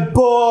good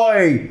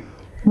boy?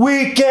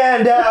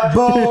 Weekend at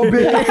Bobby."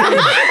 Is that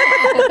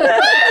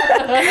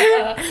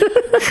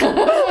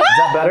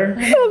better?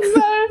 That's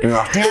better.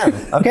 Oh, damn.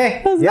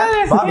 Okay. That's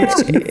better. Bobby,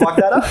 you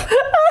fucked that up.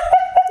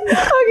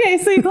 Okay,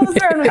 so you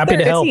closed around with Happy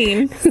to help.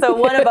 13. So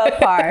 1 above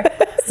par.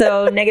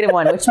 So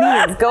 -1, which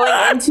means going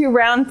into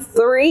round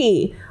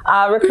 3,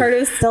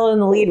 Ricardo's still in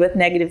the lead with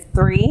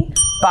 -3.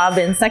 Bob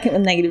in second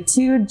with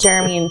 -2.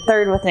 Jeremy in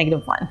third with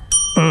 -1.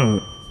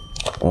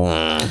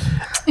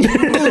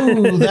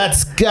 Ooh,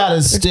 that's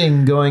gotta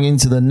sting going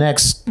into the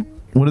next.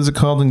 What is it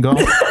called in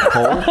golf?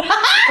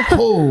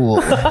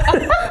 Hole.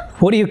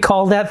 What do you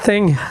call that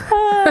thing?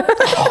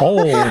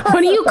 Hole.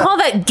 What do you call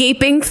that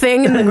gaping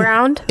thing in the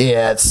ground?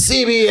 Yeah, it's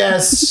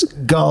CBS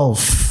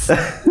Golf.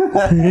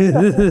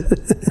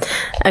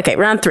 Okay,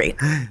 round 3.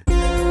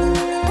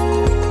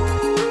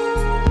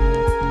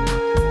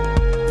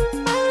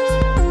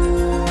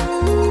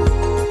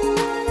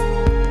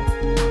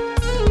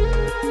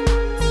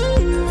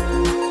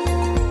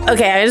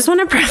 Okay, I just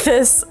want to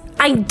preface,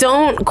 I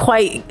don't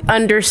quite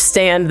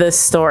understand this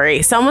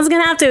story. Someone's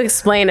going to have to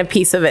explain a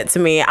piece of it to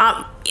me.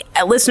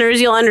 Listeners,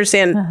 you'll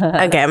understand.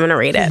 Okay, I'm going to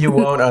read it. You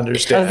won't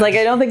understand. I was like,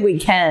 I don't think we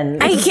can.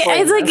 I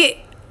can't, it's like,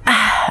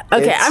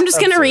 okay, I'm just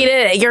going to read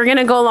it. You're going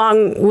to go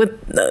along with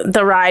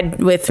the ride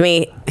with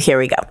me. Here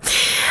we go.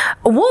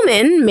 A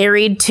woman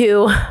married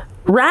to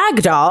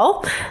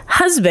ragdoll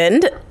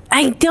husband.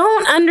 I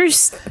don't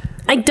understand.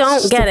 I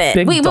don't get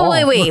it.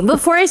 Wait.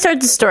 Before I start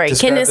the story,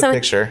 Describe the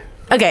picture.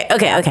 Okay.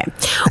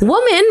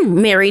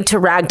 Woman married to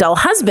ragdoll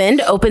husband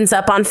opens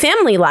up on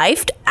family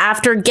life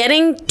after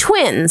getting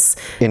twins.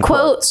 In Quote,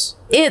 quotes.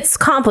 "It's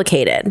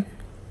complicated."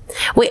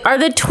 Wait, are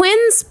the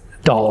twins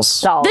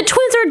Dolls. the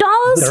twins are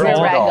dolls? They're They're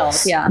all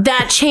ragdolls, yeah.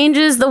 That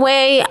changes the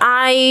way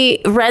I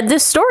read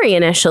this story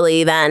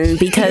initially then,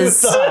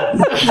 because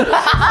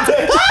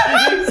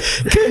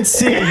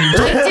Conceived.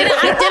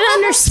 I didn't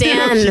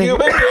understand.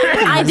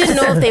 I didn't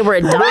know if they were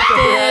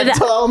adopted.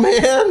 Tall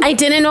man. I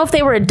didn't know if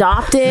they were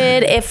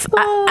adopted. If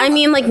I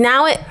mean, like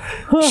now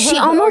she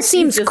almost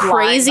seems Just lying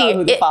crazy. about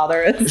who the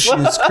father is.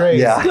 She's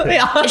crazy.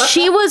 Yeah.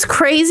 She was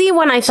crazy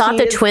when I thought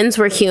the is- twins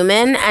were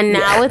human, and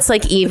now it's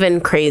like even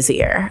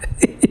crazier.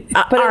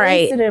 But all at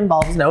right. least it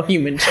involves no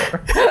human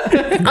children.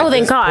 Oh,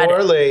 thank God.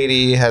 Poor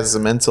lady has a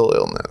mental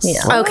illness.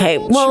 Yeah. Okay,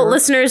 well,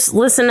 listeners,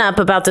 listen up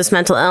about this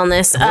mental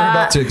illness. We're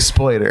about to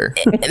exploit her.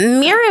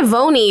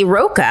 Miravoni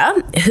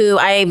Roca, who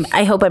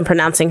I hope I'm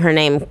pronouncing her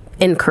name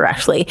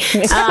incorrectly.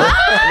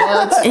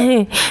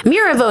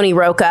 Miravoni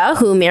Roca,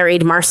 who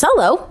married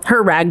Marcelo,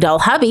 her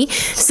ragdoll hubby,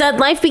 said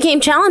life became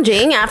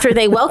challenging after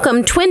they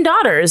welcomed twin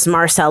daughters,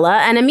 Marcella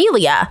and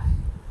Amelia.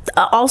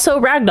 Also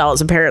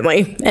ragdolls,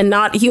 apparently, and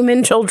not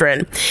human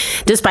children.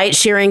 Despite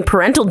sharing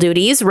parental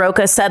duties,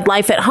 Roca said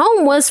life at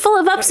home was full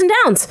of ups and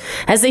downs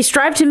as they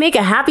strive to make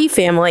a happy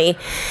family.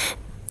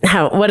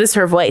 What is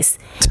her voice?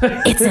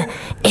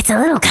 It's a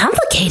little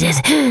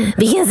complicated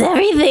because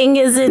everything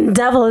is in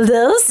double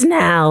dose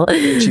now.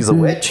 She's a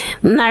witch.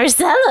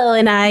 Marcelo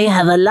and I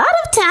have a lot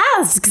of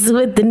tasks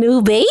with the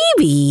new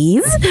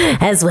babies,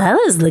 as well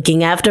as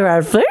looking after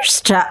our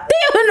first child. They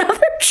have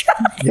another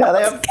child. Yeah,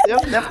 they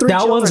have 3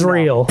 That one's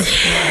children now. real.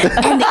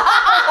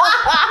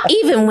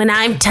 Even when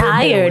I'm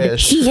tired,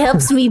 wish. he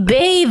helps me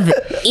bathe,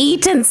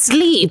 eat, and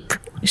sleep,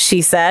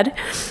 she said.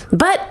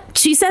 But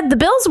she said the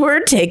bills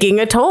were taking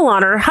a toll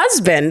on her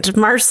husband,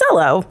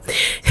 Marcelo,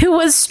 who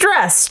was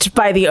stressed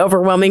by the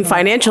overwhelming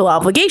financial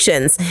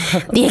obligations.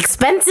 The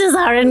expenses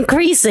are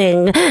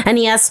increasing, and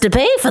he has to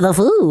pay for the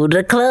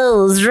food,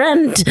 clothes,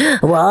 rent,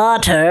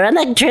 water,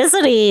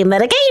 electricity,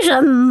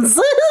 medications.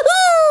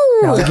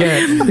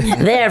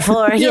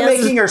 Therefore, he You're has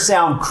making her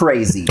sound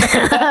crazy.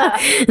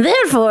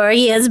 Therefore,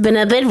 he has been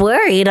a bit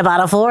worried about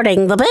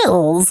affording the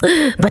bills.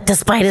 But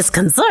despite his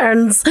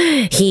concerns,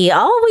 he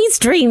always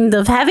dreamed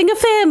of having a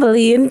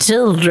family and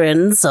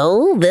children.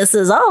 So this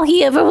is all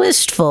he ever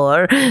wished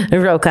for,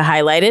 Roca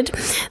highlighted.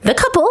 The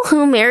couple,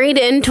 who married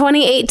in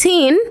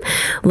 2018,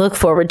 look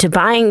forward to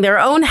buying their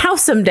own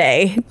house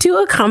someday to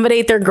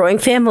accommodate their growing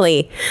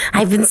family.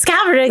 I've been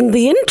scouring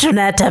the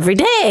internet every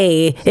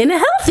day in a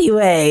healthy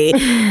way.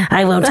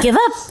 I won't give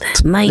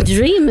up. My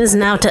dream is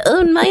now to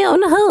own my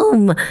own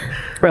home,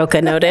 Roca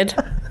noted.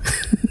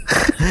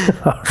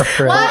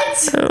 What?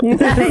 So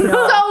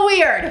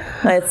weird.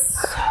 It's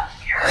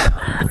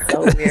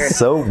so weird.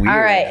 So weird. All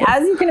right.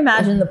 As you can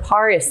imagine, the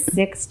par is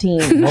 16.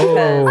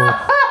 because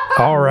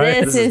All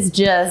right. This is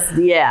just,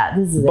 this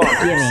is a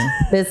gimme.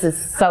 This is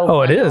so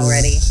Oh, fun it is.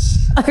 already.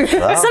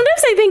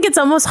 Sometimes I think it's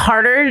almost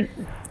harder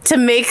to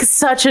make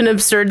such an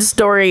absurd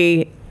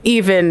story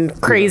even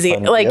crazy.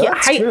 Like, Yeah,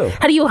 that's true.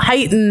 how do you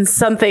heighten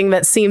something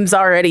that seems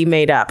already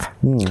made up?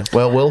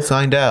 Well, we'll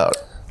find out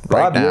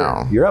right Bob,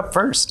 now. you're up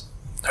first.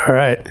 All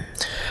right.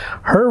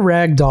 Her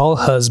ragdoll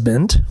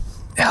husband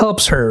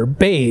helps her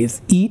bathe,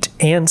 eat,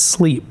 and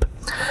sleep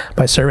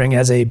by serving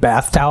as a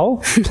bath towel,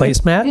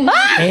 placemat,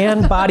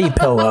 and body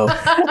pillow.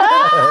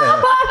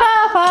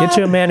 Get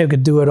you a man who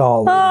could do it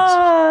all,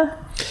 ladies.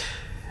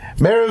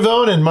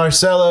 Marivone and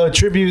Marcelo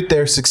attribute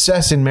their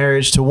success in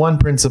marriage to one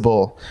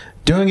principle: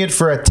 doing it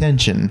for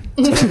attention.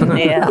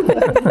 Yeah.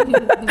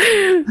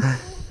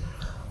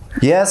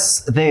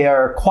 Yes, they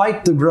are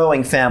quite the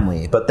growing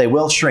family, but they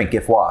will shrink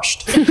if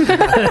washed.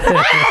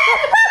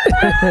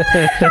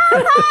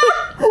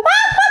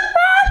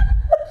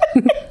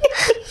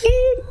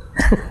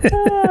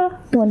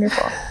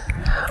 Wonderful.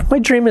 My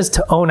dream is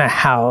to own a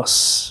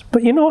house,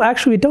 but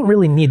actually, we don't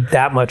really need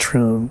that much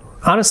room.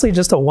 Honestly,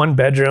 just a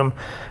 1-bedroom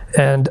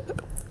and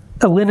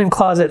a linen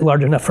closet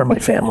large enough for my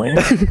family.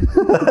 Just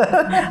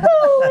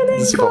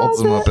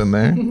folds them up in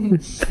there.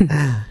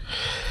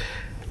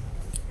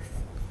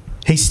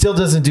 He still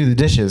doesn't do the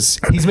dishes.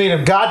 He's made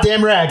of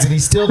goddamn rags, and he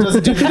still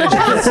doesn't do the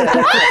dishes.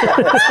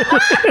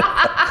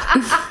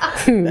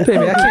 Baby,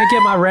 I can't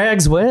get my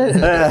rags wet.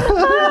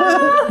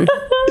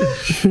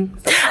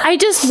 I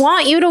just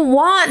want you to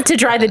want to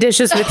dry the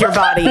dishes with your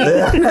body.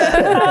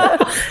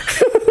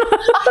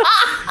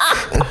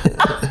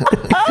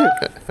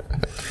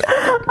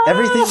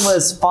 Everything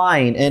was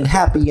fine and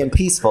happy and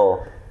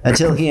peaceful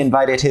until he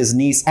invited his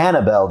niece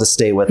Annabelle to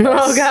stay with us.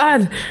 Oh,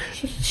 God.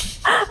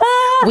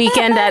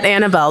 Weekend at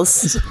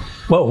Annabelle's.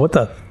 Whoa, what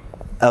the?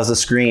 That was a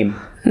scream.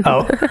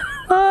 Oh.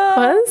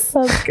 What?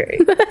 That's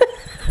great.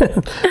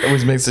 It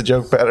always makes the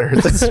joke better.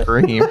 It's a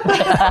scream.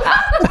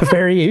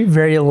 Very,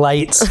 very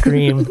light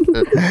scream.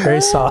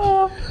 Very soft.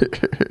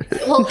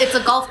 Well, it's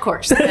a golf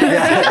course. Yeah.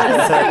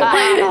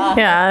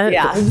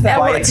 Yeah.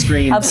 Quiet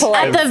screams. A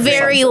polite At the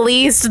very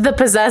least, the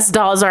possessed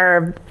dolls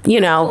are,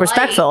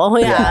 respectful.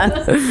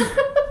 Yeah.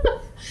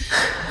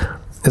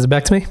 Is it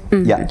back to me?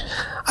 Yeah.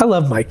 I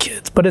love my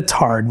kids, but it's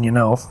hard,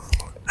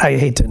 I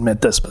hate to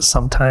admit this, but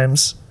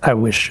sometimes I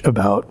wish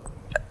about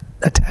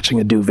attaching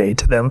a duvet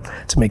to them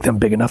to make them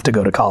big enough to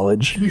go to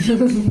college. You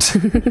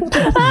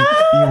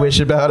wish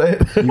about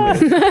it?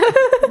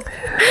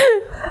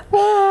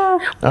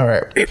 All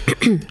right.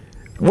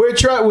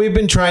 We've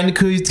been trying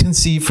to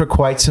conceive for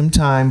quite some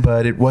time,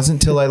 but it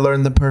wasn't until I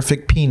learned the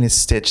perfect penis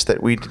stitch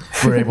that we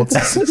were able to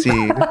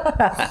succeed.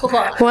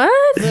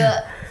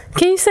 What?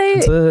 Can you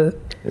say?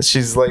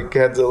 She's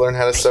had to learn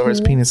how to sew her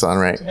penis on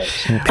right.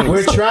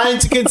 We're trying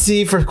to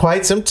conceive for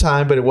quite some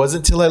time, but it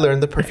wasn't until I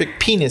learned the perfect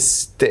penis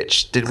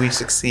stitch did we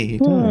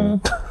succeed. Ooh.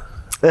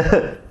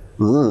 I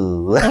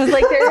was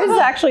like, there is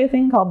actually a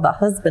thing called the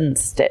husband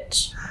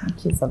stitch,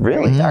 which is a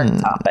very dark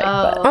topic.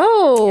 But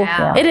Oh,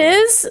 Yeah. it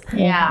is?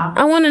 Yeah.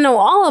 I want to know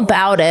all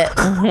about it.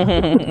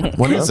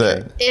 What is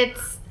it?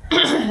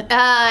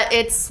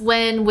 It's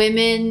when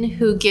women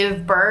who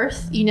give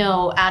birth,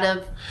 out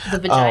of the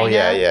vagina. Oh,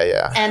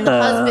 yeah. And the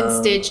husband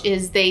stitch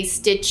is they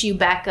stitch you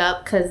back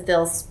up because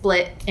they'll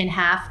split in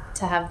half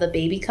to have the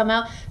baby come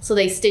out. So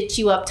they stitch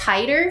you up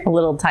tighter a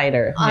little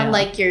tighter. on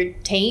your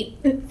taint.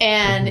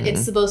 And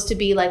it's supposed to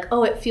be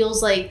it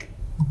feels like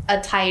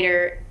a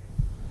tighter,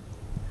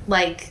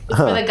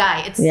 for the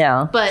guy. It's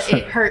but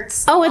it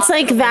hurts. Oh, it's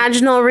like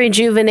vaginal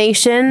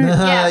rejuvenation.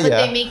 Yeah, but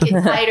they make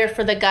it tighter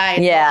for the guy.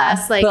 Yeah,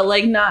 Less,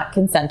 but not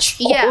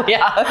consensual. yeah.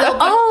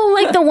 Oh,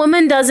 like the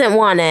woman doesn't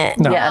want it.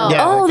 No. Yeah.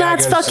 Oh, the guy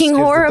that's goes- fucking gives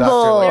the doctor,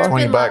 horrible.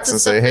 $20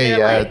 and say, hey, the guy's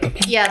why like,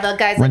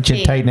 don't you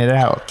hey, tighten it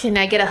out? can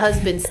I get a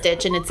husband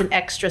stitch? And it's an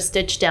extra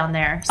stitch down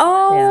there.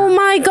 Oh Yeah.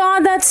 my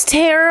God, that's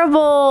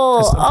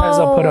terrible. Sometimes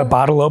I'll put a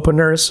bottle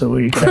opener so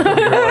we can.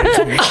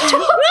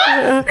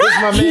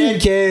 It's my man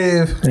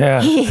cave.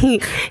 Yeah. He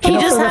just for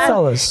the had,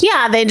 fellas.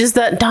 yeah, they just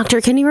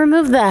doctor, can you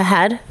remove the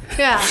head?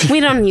 Yeah. We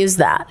don't use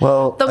that.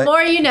 Well, The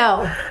more you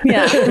know.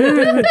 Yeah. so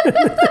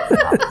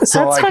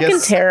That's fucking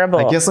terrible.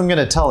 I guess I'm going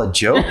to tell a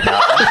joke now.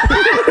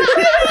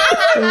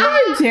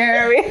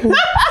 Jeremy.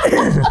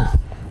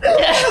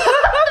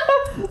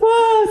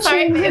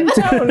 Sorry.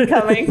 Tone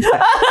coming.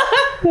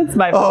 That's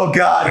my Oh,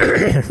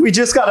 God. We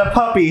just got a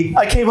puppy.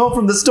 I came home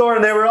from the store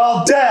and they were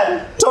all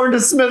dead, torn to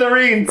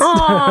smithereens.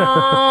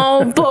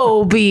 Oh,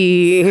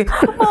 Bobby.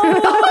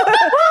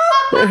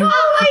 Oh my God,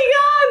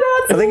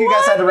 that's I think you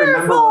guys had to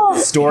remember what the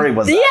story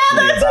was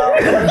actually about.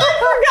 I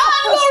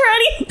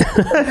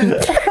forgot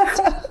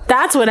already.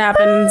 That's what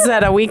happens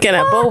at a weekend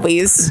at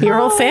Bobby's. Your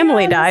whole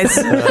family dies.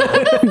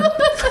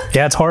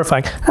 Yeah, it's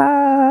horrifying.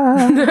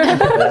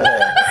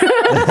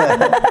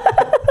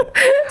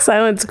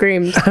 Silent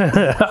screams.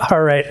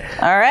 All right.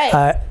 All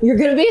right. You're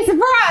going to be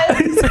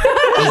surprised.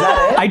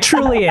 I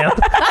truly am.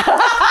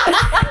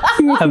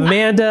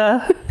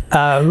 Amanda,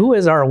 who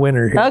is our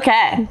winner here?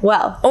 Okay.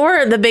 Well.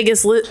 Or the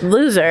biggest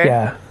loser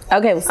Yeah.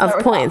 Okay. We'll start of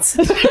with points.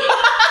 All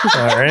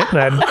right.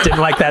 I didn't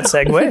like that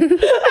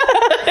segue.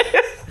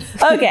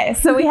 Okay,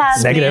 so we had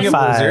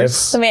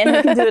 -5. The Man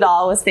Who Can Do It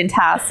All was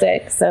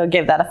fantastic. So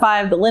gave that a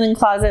 5. The Linen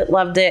Closet,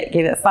 loved it,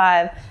 gave it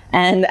 5.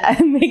 And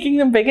making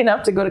them big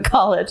enough to go to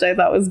college, I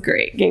thought was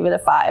great. Gave it a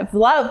 5. A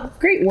lot of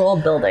great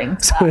world building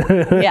stuff.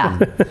 Yeah.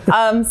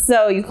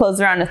 So you closed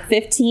around a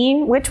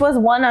 15, which was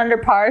 1 under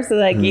par, so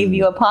that gave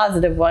you a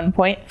positive 1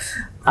 point.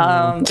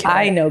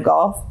 I know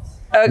golf.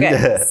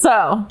 Okay,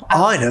 so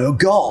I know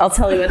golf. I'll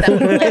tell you what that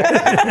means later.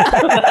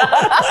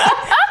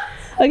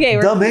 Okay,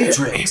 The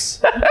Matrix.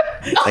 I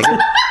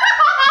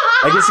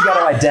guess you got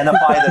to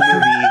identify the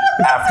movie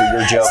after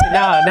your joke.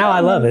 Now I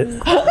love it.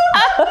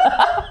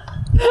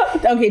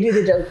 Okay, do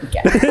the joke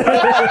again.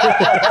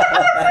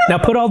 Now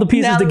put all the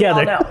pieces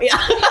together. Yeah.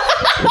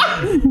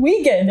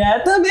 Weekend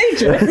at the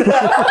Matrix.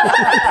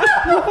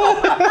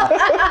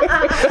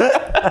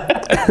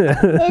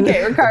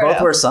 Okay, Ricardo.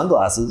 Both wear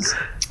sunglasses.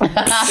 You're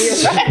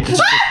right.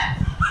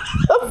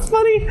 That's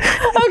funny.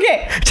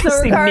 Okay, so Just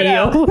see Ricardo.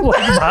 Neo.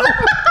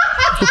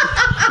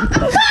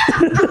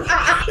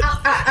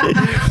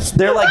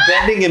 They're like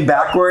bending him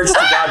backwards to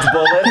dodge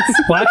bullets.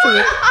 Well,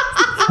 actually,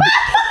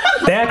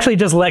 they actually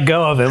just let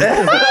go of him. Pick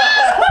him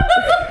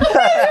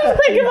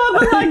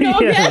up and let go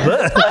again.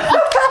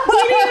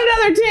 We need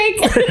another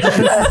take. That's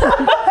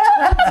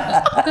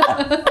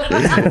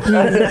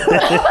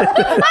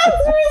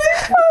really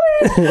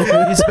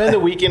funny. You spend a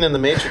weekend in the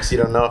Matrix, you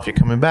don't know if you're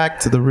coming back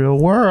to the real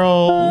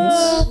world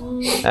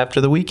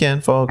after the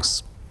weekend,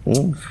 folks.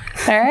 All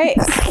right.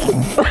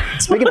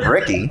 Speaking of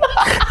Ricky.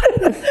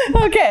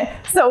 Okay,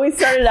 so we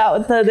started out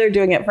with they're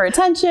doing it for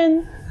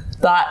attention.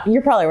 Thought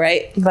you're probably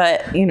right,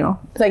 but so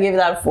I gave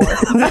that a 4.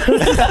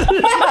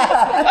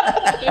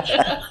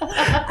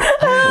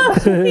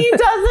 He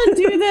doesn't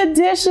do the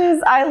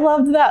dishes. I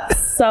loved that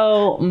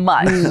so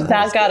much.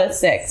 That got a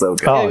 6. So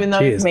good. Even though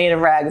it's made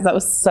of rags, that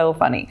was so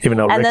funny. Even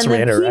though and Rick's then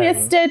made the of penis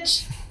rags.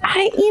 stitch,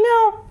 I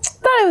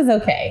thought it was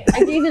okay.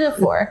 I gave it a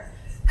 4.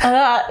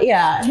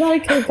 Yeah, I thought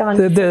it could have gone.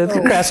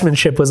 The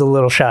craftsmanship was a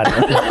little shoddy.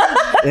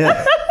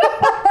 Yeah.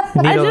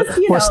 You need a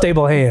more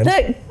stable hand.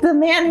 The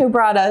man who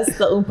brought us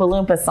the Oompa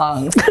Loompa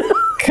songs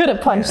could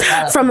have punched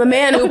that up. From the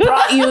man who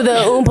brought you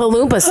the Oompa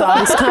Loompa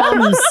songs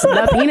comes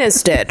the penis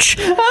stitch.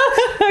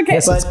 Okay,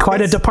 Yes, it's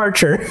quite a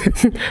departure.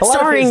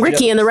 Starring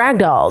Ricky and the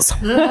Ragdolls.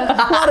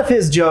 A lot of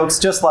his jokes,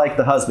 just like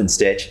the husband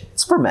stitch,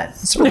 it's for men.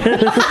 It's for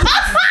men.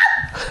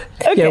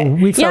 Yeah,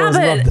 we fellas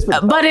love this.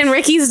 but in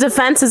Ricky's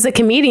defense as a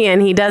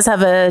comedian, he does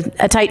have a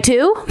tight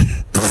 2.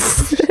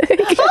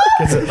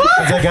 Because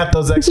I got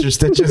those extra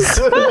stitches.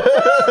 You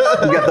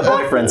got the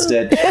boyfriend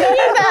stitch. he's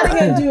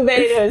adding a duvet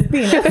to his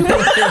penis.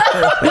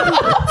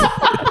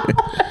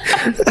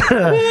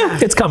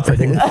 It's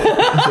comforting.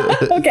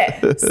 Okay,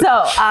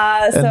 so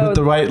And with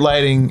the right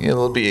lighting,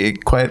 it'll be a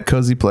quiet,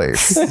 cozy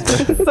place.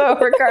 so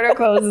Ricardo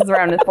closes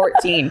around a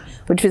 14,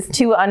 which was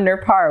 2 under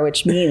par,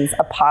 which means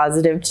a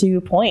positive 2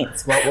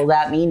 points. What will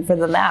that mean for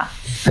the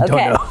math? I don't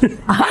know.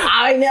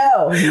 I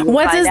know.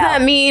 What does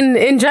that mean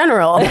in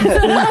general?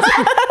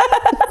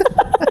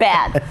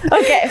 Bad.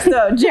 Okay,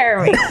 so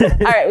Jeremy.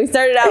 All right, we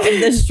started out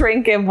with the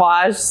shrink and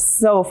wash.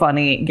 So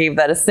funny. Gave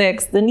that a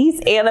 6. The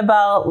niece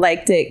Annabelle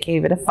liked it,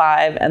 gave it a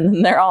 5, and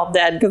then they're all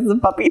dead because the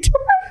puppy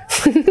tore.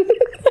 Gave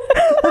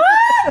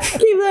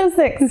that a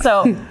 6.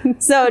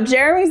 So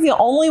Jeremy's the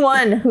only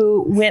one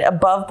who went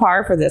above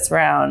par for this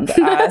round.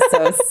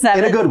 So 7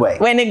 In a good way.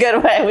 In a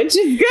good way, which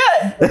is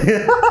good.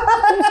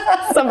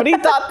 Somebody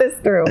thought this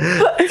through.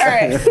 All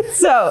right,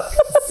 so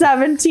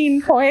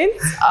 17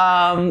 points.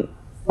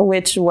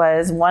 Which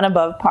was 1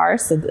 above par,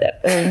 so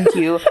that earned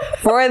you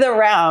for the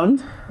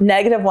round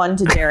 -1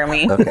 to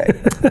Jeremy. Okay.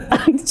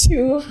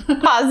 2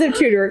 positive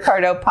 2 to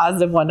Ricardo,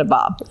 positive 1 to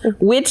Bob,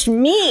 which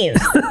means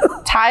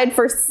tied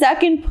for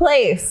second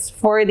place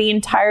for the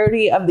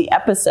entirety of the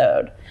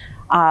episode.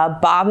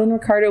 Bob and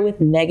Ricardo with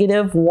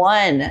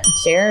 -1.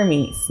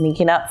 Jeremy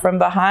sneaking up from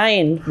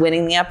behind,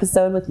 winning the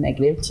episode with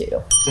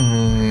 -2.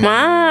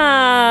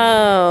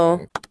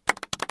 Wow.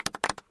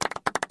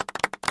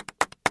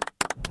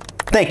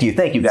 Thank you,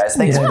 guys.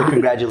 Thanks for the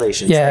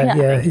congratulations.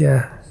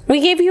 Yeah. We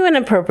gave you an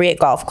appropriate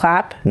golf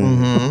clap.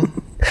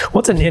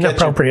 What's an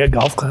inappropriate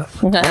golf club?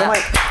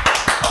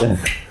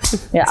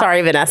 Yeah.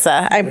 Sorry,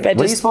 Vanessa. I What are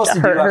you just supposed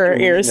to do hurt after her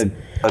ears. winning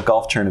a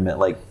golf tournament?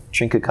 Like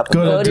drink a cup of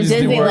Go milk? to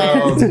Disney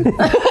World.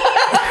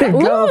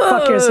 Go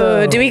fuck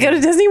yourself. Do we go to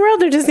Disney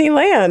World or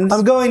Disneyland?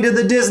 I'm going to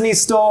the Disney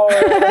store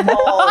at the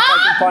mall if I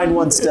can find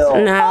one still.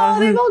 No.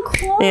 They go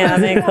close. Yeah,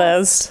 they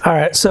closed. All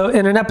right, so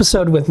in an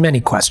episode with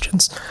many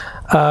questions,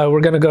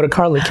 we're going to go to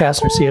Carly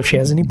Kastner, see if she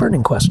has any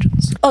burning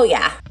questions. Oh,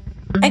 yeah.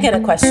 I got a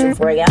question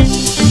for you.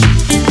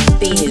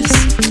 Bees.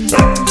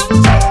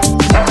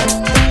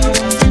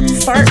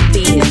 Fart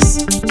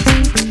bees.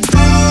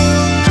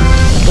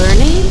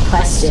 Burning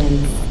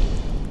question.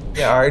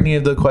 Yeah, are any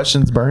of the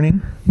questions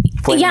burning?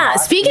 Flaming Yeah,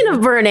 hot? speaking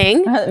of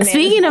burning,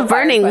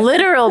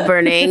 literal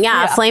burning,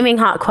 flaming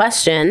hot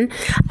question.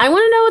 I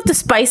want to know what the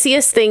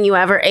spiciest thing you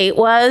ever ate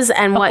was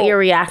and what your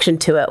reaction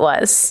to it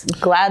was.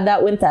 Glad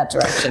that went that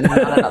direction,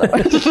 not another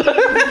one.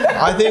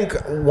 I think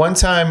one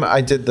time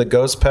I did the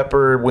ghost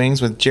pepper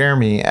wings with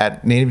Jeremy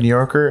at Native New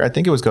Yorker. I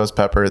think it was ghost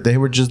pepper. They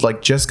were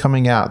just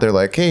coming out. They're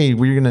like, hey,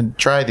 we're going to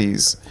try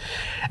these.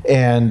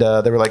 And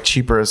they were like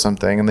cheaper or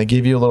something. And they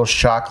gave you a little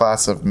shot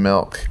glass of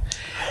milk.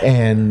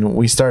 And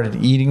we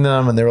started eating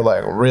them and they were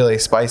like really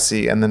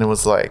spicy. And then it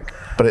was like,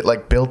 but it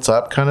like built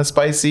up kind of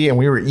spicy. And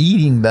we were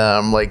eating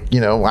them like, you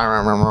know, Eating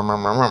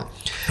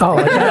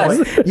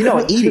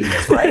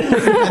it, right? And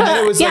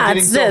then it was like getting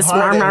it's so this.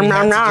 hot that we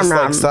had to just,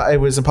 like, stop. It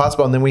was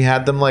impossible. And then we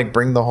had them like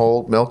bring the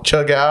whole milk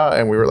jug out,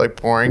 and we were like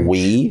pouring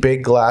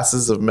big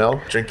glasses of milk,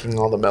 drinking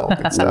all the milk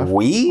and stuff.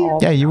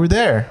 Yeah, you were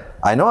there.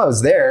 I know I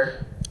was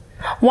there.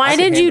 Why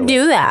did you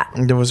do that?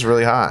 It was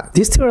really hot.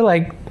 These two are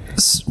like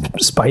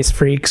spice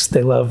freaks.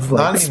 They love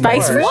like,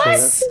 Spice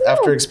what?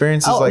 After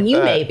experiences like you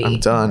that, maybe. I'm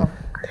done.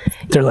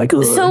 They're like,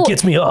 So, it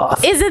gets me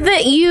off. Is it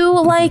that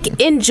you like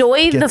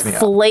enjoy the Gets me off.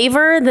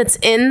 flavor that's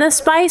in the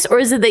spice, or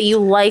is it that you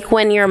like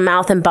when your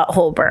mouth and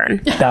butthole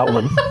burn? That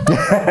one.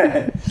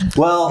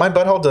 Well, My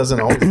butthole doesn't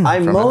always. I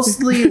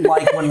mostly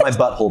like when my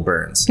butthole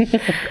burns.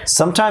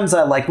 Sometimes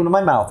I like when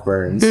my mouth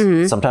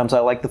burns. Sometimes I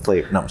like the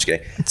flavor. No, I'm just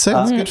kidding. It's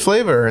good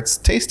flavor. It's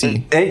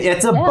tasty.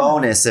 It's a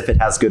bonus if it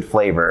has good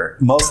flavor.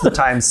 Most of the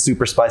time,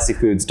 super spicy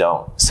foods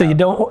don't. So you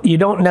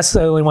don't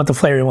necessarily want the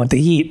flavor, you want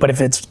the heat, but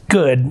if it's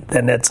good,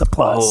 then it's a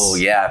plus. Oh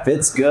yeah, if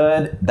it's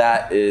good,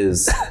 that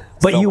is.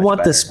 But so you much want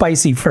better. the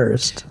spicy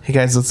first. Hey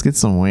guys, let's get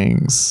some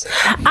wings.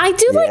 I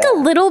do like a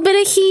little bit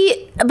of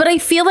heat, but I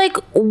feel like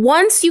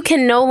once you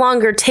can no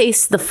longer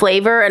taste the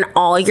flavor and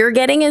all you're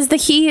getting is the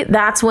heat,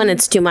 that's when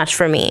it's too much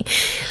for me.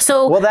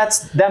 So Well,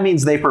 that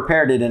means they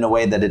prepared it in a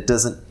way that it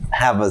doesn't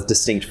have a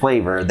distinct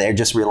flavor. They're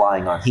just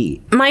relying on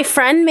heat. my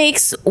friend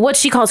makes what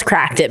she calls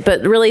cracked it,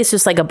 but really it's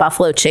just like a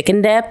buffalo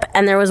chicken dip.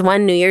 And there was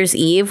one New Year's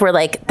Eve where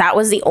like that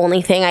was the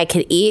only thing I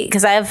could eat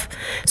because I have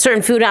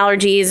certain food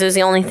allergies. It was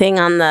the only thing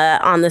on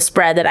the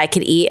spread that I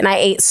could eat, and I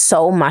ate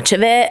so much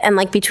of it. And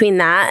like between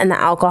that and the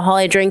alcohol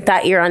I drank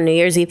that year on New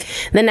Year's Eve,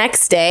 the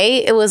next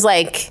day it was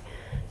like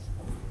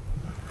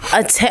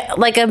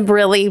a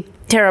really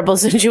terrible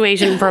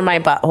situation for my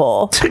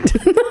butthole.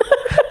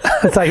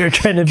 I thought you were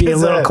trying to be a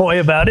little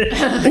coy about it.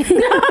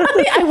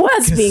 I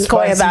was being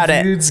coy about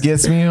it. Foods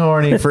gets me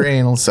horny for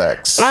anal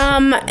sex.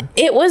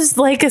 It was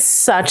like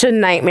such a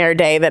nightmare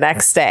day the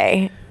next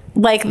day.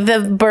 Like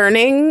the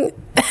burning,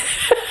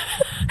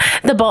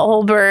 the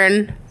butthole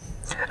burn.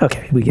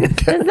 Okay, we get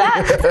it.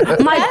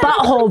 My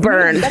butthole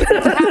burn.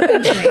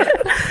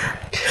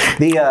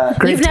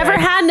 You've never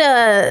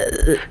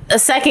had a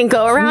second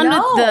go around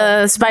with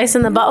the spice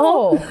in the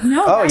butthole?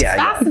 No, Oh that's yeah,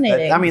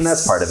 fascinating. I mean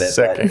that's part of it.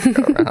 But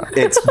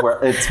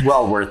it's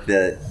well worth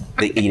the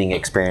eating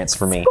experience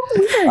for me.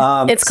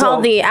 It's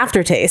called the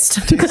aftertaste.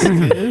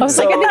 I was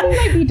like, I think we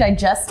might be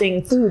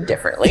digesting food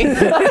differently.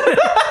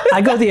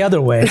 I go the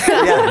other way.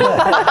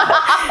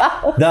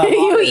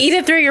 You eat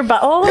it through your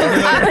butthole?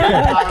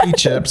 Hockey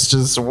chips,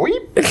 just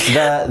weep.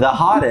 the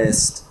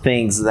hottest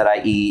things that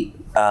I eat.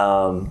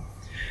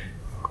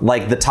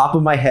 Like the top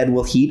of my head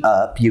will heat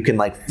up. You can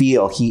like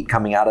feel heat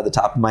coming out of the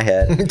top of my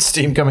head.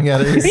 Steam coming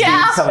out of your Steam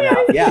coming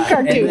out. Yeah.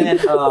 Cartoon. And then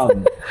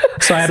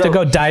So I have to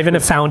go dive in a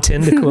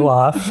fountain to cool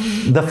off.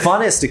 the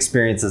funnest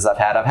experiences I've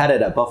had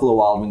it at Buffalo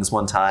Wild Wings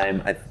one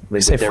time. I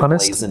went say with their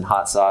funnest? blazing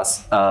hot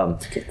sauce.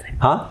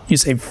 Huh? You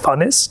say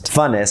funnest?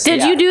 Funnest.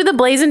 Did you do the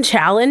Blazing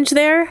Challenge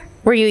there?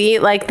 Where you eat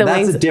like the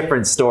That's wings? a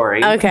different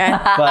story. Okay.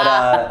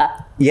 But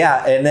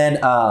yeah, and then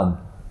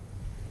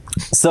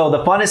so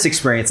the funnest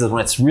experience is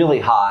when it's really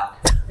hot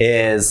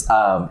is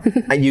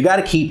you got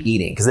to keep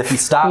eating because if you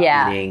stop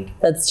eating,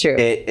 that's true.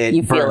 It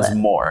You feel burns it.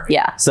 more.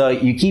 Yeah. So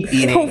you keep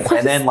eating,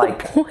 and then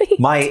like point?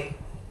 my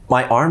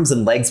arms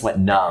and legs went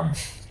numb.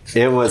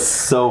 It was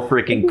so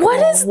freaking cool.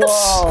 What is the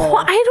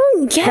point? I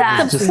don't get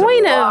That's the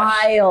point of.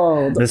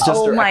 wild. It's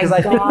just oh my because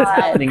I think what's god.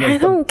 happening is I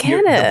don't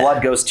get the it.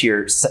 blood goes to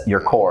your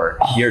core,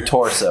 your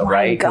torso,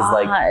 right? Because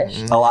like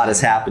gosh. a lot is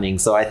happening.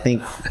 So I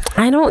think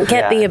I don't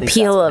get Yeah, the I think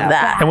appeal that's of what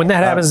that. And when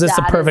that happens, it's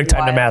the That perfect is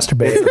time to wild.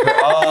 masturbate.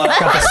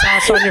 Got the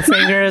sauce on your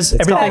fingers.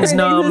 Everything's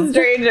numb.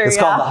 Stranger, it's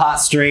called the hot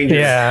stranger.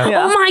 Yeah.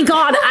 Oh my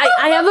God.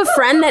 I have a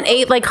friend that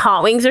ate like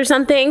hot wings or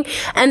something,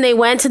 and they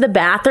went to the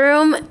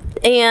bathroom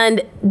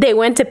and they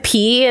went to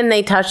pee and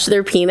they touched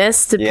their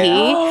penis to Yeah.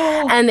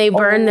 pee and they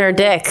burned their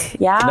dick.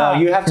 Yeah. No,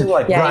 you have to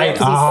like yeah, right you have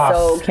to be off.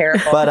 so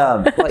careful.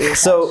 But what you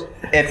so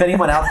if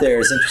anyone out there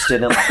is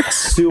interested in like a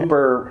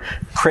super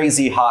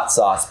crazy hot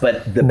sauce,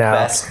 but the No.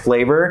 best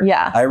flavor,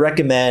 Yeah. I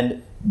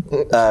recommend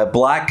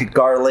black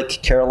garlic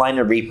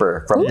Carolina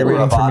Reaper from the Reading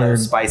from Bravado your-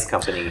 Spice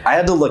Company. I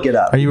had to look it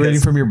up. Are you reading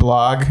because from your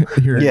blog?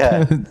 Your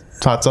Yeah.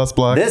 hot sauce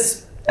blog?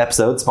 this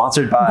episode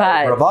sponsored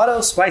by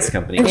Bravado Spice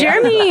Company.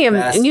 Jeremy,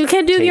 you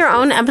can do your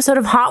own episode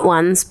of Hot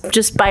Ones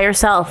just by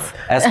yourself.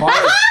 As far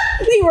as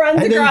He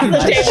runs across the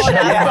table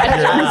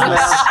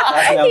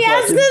and He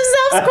asks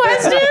himself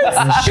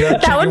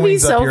questions. That would be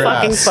so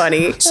fucking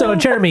funny. So,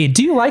 Jeremy,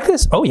 do you like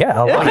this? Oh,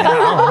 yeah.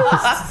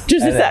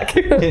 just a sec.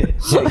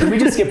 Can we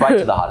just skip right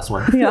to the hottest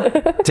one? Yeah.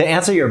 To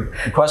answer your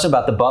question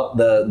about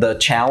the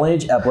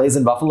challenge at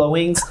Blazing Buffalo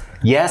Wings,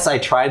 yes, I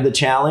tried the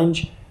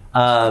challenge.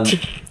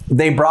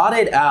 They brought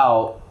it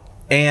out.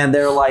 And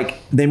they're like,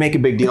 they make a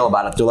big deal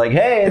about it. They're like,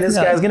 hey, this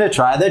guy's going to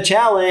try the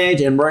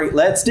challenge and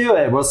let's do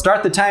it. We'll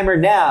start the timer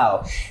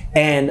now.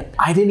 And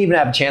I didn't even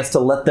have a chance to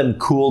let them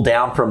cool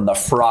down from the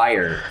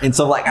fryer. And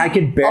so like I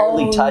could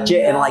barely touch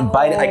it and like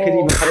bite it. I couldn't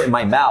even put it in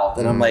my mouth.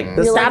 And I'm like,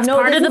 that's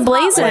part of the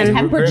blazing.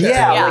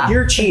 Yeah, like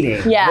you're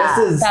cheating.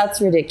 Yeah, that's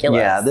ridiculous.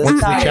 Yeah, this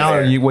What's the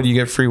challenge? What do you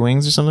get, free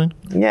wings or something?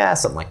 Yeah,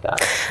 something like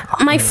that.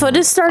 My foot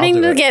is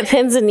starting to get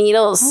pins and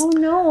needles. Oh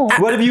no.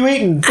 What have you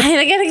eaten?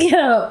 I gotta get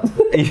up.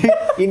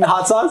 Eating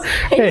hot sauce?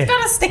 I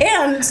gotta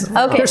stand.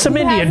 Okay. There's some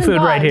Indian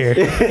food right here.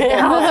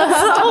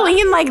 Still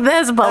eating like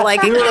this, but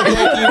like.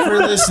 Thank you for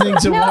listening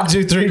to 1,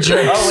 2, 3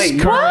 Jokes. Oh, wait,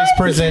 Carly's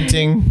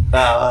presenting.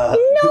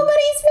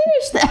 Nobody's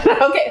finished that.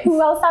 Okay,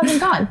 who else hasn't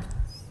gone?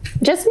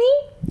 Just me?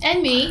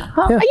 And me.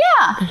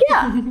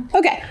 Yeah.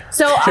 Okay,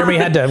 so Jeremy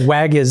had to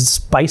wag his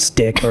spice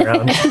dick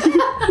around.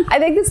 I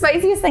think the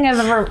spiciest thing I've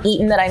ever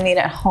eaten that I made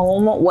at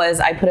home was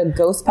I put a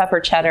ghost pepper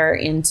cheddar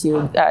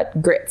into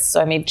grits. So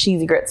I made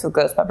cheesy grits with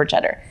ghost pepper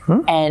cheddar.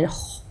 And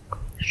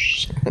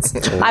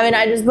I mean,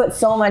 I just put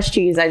so much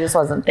cheese, I just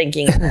wasn't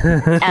thinking.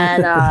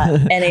 And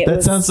it That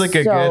was sounds like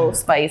a so good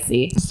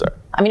spicy. start.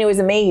 I mean, it was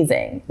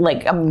amazing,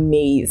 like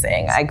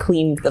amazing. I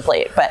cleaned the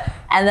plate, but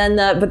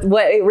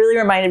what it really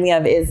reminded me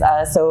of is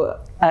so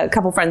a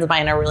couple friends of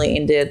mine are really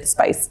into the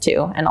spice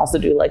too, and also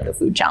do like the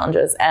food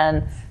challenges.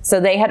 And so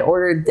they had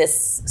ordered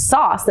this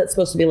sauce that's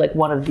supposed to be like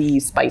one of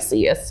the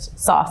spiciest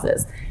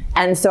sauces.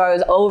 And so I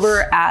was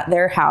over at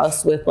their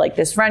house with like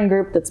this friend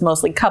group that's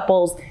mostly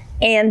couples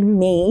and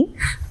me,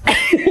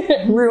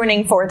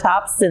 ruining Four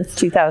Tops since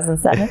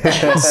 2007.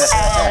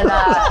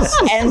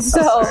 And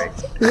so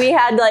we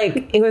had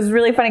like, it was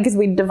really funny because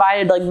we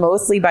divided like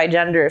mostly by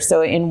gender.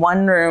 So in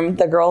one room,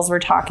 the girls were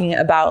talking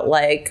about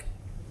like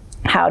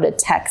how to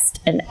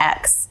text an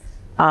ex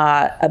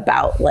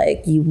about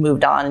like you've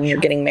moved on and you're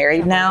getting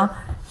married now.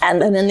 And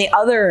then in the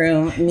other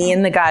room, me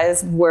and the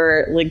guys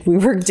were like, we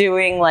were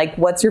doing like,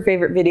 what's your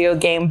favorite video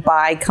game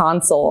by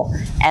console?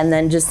 And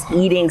then just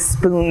eating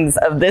spoons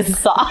of this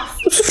sauce.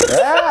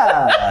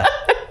 Yeah.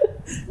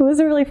 It was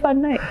a really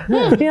fun night.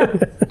 Yeah.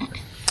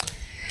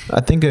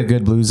 I think a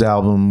good blues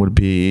album would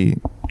be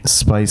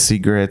Spicy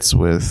Grits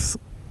with,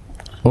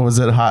 what was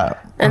it, hot?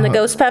 And the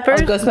ghost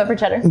pepper? Ghost pepper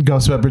cheddar.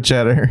 Ghost Pepper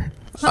Cheddar.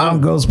 I'm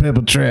Ghost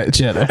Pepper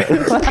Cheddar.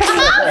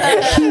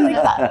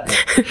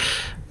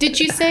 Did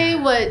you say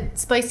what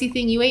spicy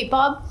thing you ate,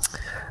 Bob?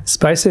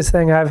 Spiciest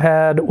thing I've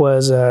had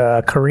was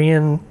a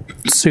Korean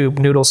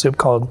noodle soup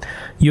called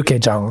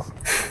yukgaejang.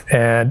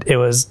 And it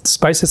was the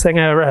spiciest thing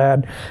I ever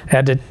had. I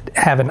had to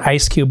have an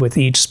ice cube with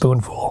each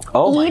spoonful.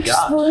 Oh my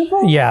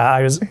god.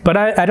 Yeah, but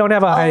I don't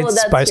have a high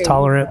spice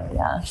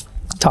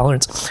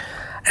tolerance.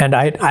 And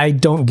I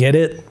don't get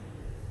it.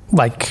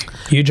 Like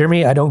you,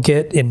 Jeremy, I don't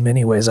get in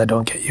many ways. I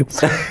don't get you.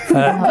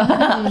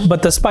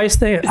 But the spice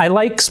thing, I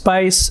like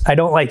spice. I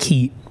don't like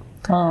heat.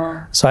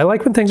 So I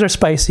like when things are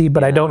spicy,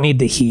 but I don't need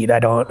the heat. I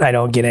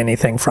don't get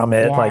anything from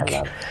it.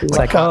 Yeah, It's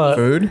like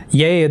food.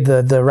 Yay!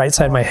 The right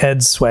side of my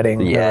head's sweating.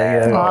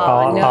 Yeah. Really,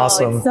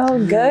 awesome. It's so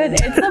good.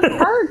 It's a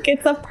perk.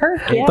 It's a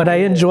perk. Yeah. But I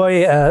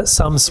enjoy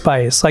some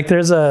spice. Like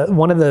there's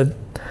one of the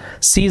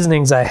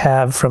seasonings I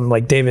have from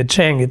like David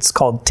Chang. It's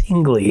called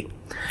tingly.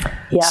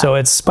 Yeah. So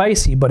it's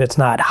spicy, but it's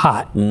not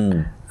hot.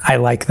 I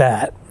like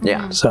that.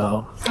 Yeah.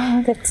 So.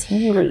 Oh, the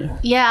tingly.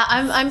 Yeah,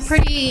 I'm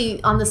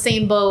pretty on the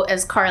same boat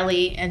as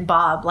Carly and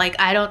Bob. Like,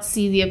 I don't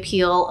see the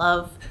appeal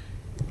of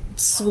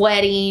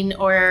sweating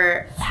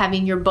or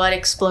having your butt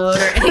explode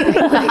or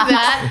anything like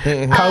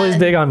that. Carly's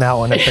big on that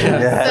one. I think. So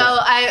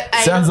I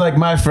Sounds like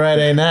my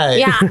Friday night.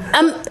 Yeah.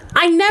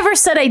 I never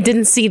said I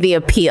didn't see the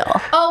appeal.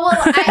 Oh well,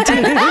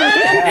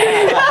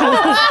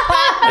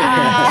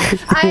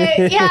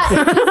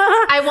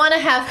 I want to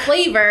have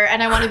flavor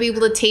and I want to be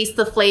able to taste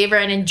the flavor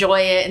and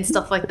enjoy it and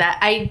stuff like that.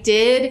 I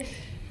did.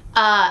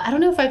 I don't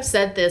know if I've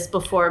said this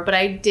before, but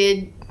I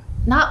did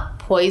not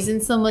poison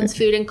someone's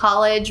food in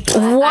college.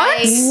 But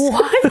What?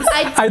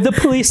 The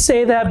police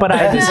say that, but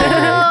I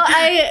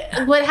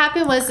disagree. What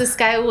happened was this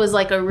guy was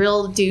like a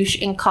real douche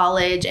in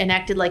college and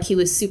acted like he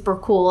was super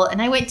cool.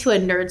 And I went to a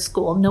nerd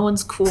school. No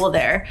one's cool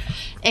there.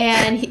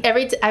 And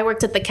I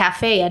worked at the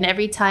cafe, and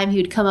every time he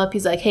would come up,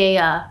 he's like, hey,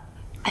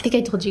 I think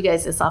I told you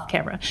guys this off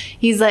camera.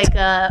 He's like,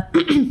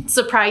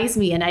 surprise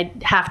me, and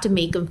I'd have to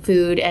make him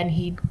food. And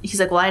he's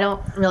like, well, I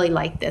don't really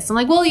like this. I'm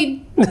like, well,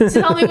 you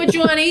Tell me what you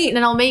want to eat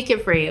and I'll make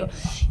it for you.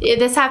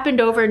 This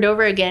happened over and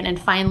over again. And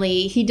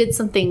finally, he did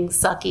something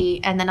sucky.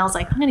 And then I was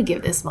like, I'm going to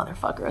give this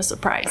motherfucker a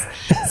surprise.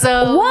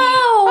 So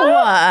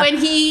Whoa! when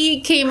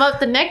he came up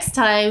the next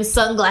time,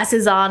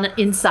 sunglasses on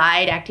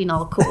inside, acting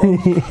all cool,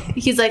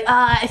 he's like,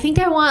 I think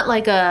I want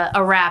like a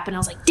wrap. And I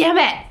was like, damn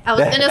it. I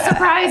was going to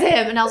surprise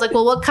him. And I was like,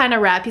 well, what kind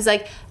of wrap? He's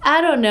like, I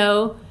don't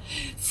know.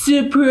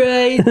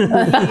 Surprise me. And it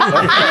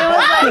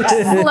was like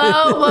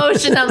slow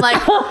motion. I'm like,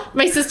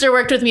 my sister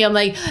worked with me. I'm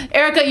like,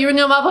 Erica, you ring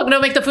them up. I'm going to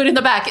make the food in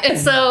the back. And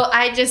so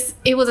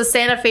it was a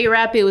Santa Fe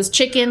wrap. It was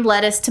chicken,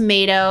 lettuce,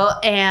 tomato,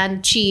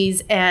 and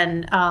cheese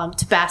and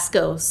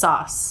Tabasco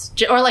sauce,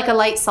 or like a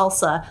light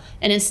salsa.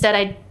 And instead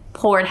I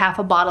poured half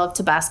a bottle of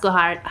Tabasco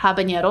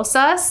habanero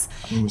sauce.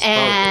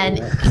 And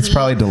it's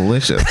probably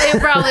delicious. It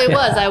probably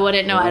was. I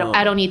wouldn't know.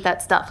 I don't eat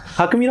that stuff.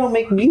 How come you don't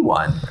make me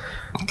one?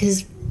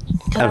 Because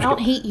I don't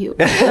hate you.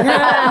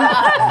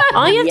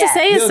 All you have to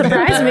say is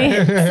surprise me.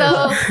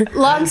 So,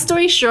 long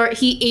story short,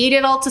 he ate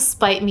it all to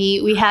spite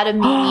me. We had a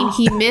meeting.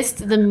 He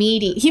missed the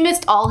meeting. He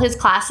missed all his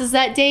classes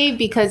that day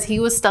because he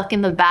was stuck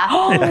in the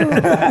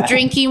bathroom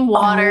drinking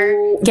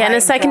water, Getting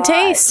a second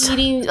taste.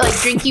 drinking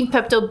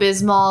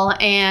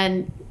Pepto-Bismol,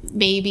 and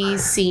maybe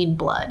seeing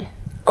blood.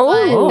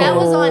 Oh, But that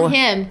was on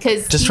him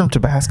because Just from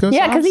Tabasco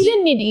Yeah, sauce? because he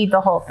didn't need to eat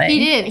the whole thing. he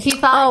didn't. He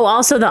thought. Oh,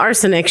 also the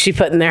arsenic she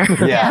put in there.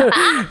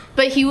 Yeah.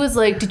 But he was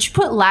like, did you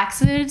put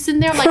laxatives in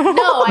there? I'm like, no,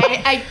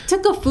 I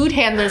took a food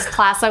handler's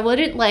class. I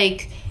wouldn't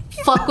like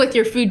fuck with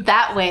your food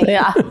that way.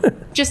 Yeah.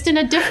 Just in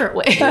a different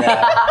way.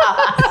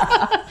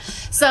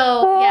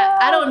 So, yeah,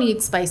 I don't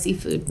need spicy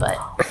food, but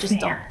just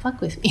don't fuck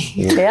with me.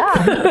 Yeah.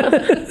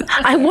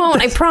 I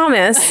won't, I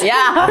promise.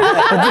 Yeah.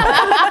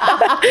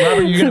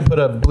 Robert, you're going to put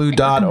a blue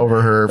dot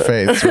over her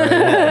face,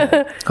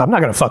 right? I'm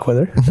not going to fuck with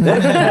her.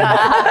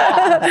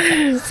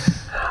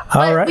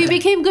 All But right. we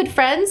became good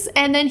friends,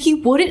 and then he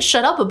wouldn't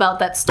shut up about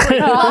that story. He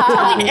loved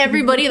telling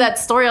everybody that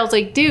story. I was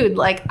like, dude,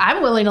 like,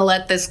 I'm willing to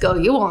let this go.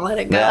 You won't let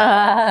it go.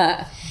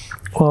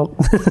 Well,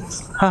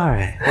 All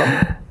right.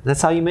 Well,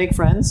 that's how you make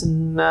friends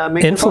and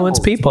make influence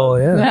their buttholes. people,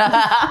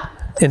 yeah.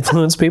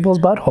 Influence people's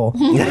butthole.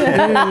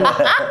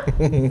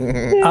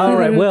 All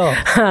right, Will.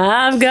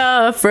 I've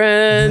got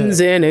friends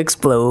in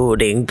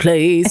exploding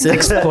places.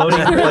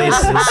 Exploding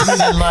places.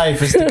 In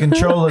life is to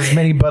control as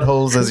many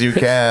buttholes as you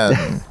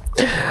can.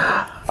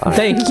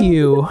 Thank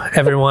you,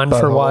 everyone,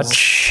 for Buttholes.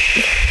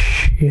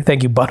 watching.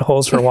 Thank you,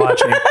 buttholes, for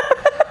watching.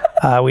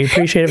 We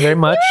appreciate it very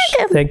much.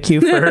 Thank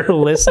you for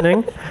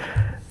listening.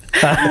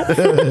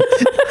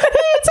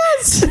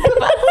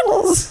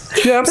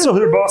 Yeah, I'm still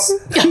here, boss.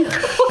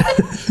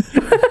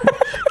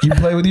 You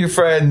play with your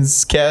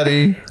friends,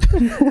 Caddy.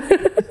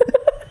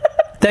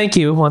 Thank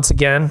you once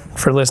again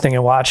for listening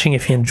and watching.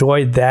 If you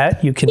enjoyed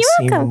that, you can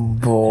see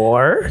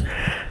more.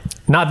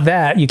 Not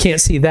that, you can't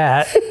see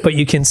that, but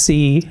you can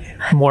see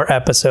more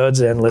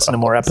episodes and listen to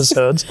more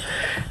episodes.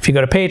 If you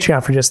go to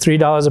Patreon for just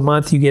 $3 a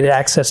month, you get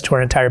access to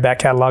our entire back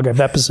catalog of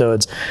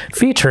episodes,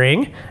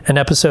 featuring an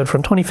episode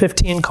from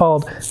 2015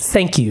 called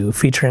Thank You,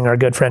 featuring our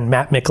good friend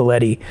Matt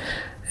Micheletti,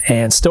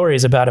 and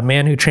stories about a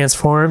man who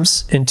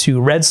transforms into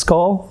Red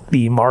Skull,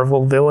 the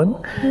Marvel villain,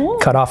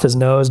 cut off his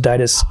nose, dyed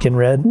his skin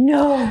red.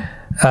 No.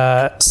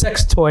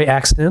 Sex toy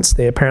accidents,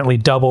 they apparently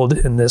doubled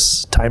in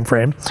this time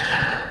frame.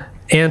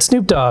 And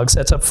Snoop Dogg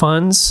sets up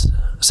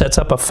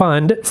a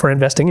fund for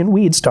investing in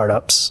weed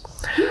startups.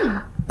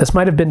 This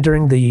might have been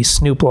during the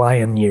Snoop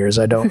Lion years.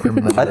 I don't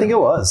remember. I think it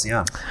was,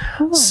 yeah.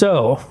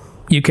 So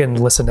you can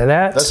listen to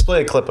that. Let's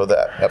play a clip of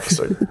that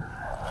episode.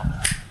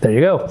 There you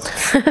go.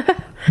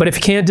 But if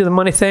you can't do the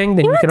money thing,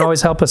 then you can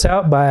always help us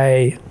out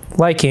by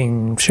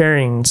liking,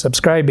 sharing,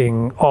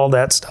 subscribing. All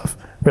that stuff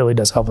really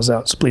does help us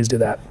out. So please do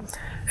that.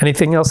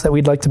 Anything else that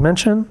we'd like to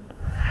mention?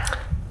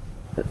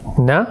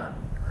 No?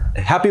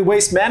 Happy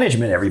waste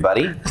management,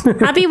 everybody.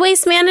 Happy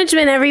waste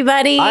management,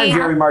 everybody. I'm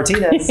Jeremy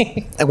Martinez.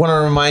 I want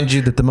to remind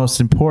you that the most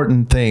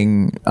important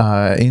thing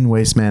in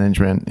waste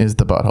management is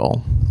the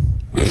butthole.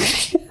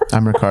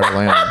 I'm Ricardo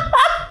Leon.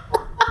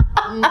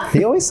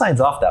 He always signs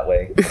off that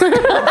way.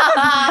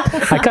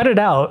 I cut it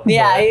out.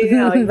 Yeah, you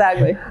know,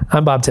 exactly.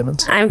 I'm Bob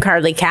Timmons. I'm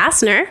Carly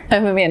Kastner.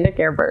 I'm Amanda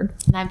Gerberg.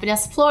 And I'm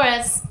Vanessa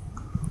Flores.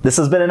 This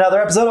has been another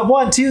episode of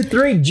 1, 2,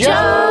 3 Jokes.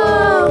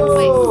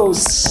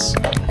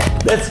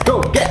 Let's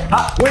go get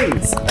hot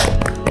wings.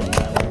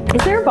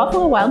 Is there a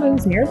Buffalo Wild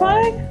Wings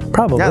nearby?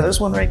 Probably. Yeah,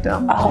 there's one right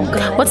down. Oh,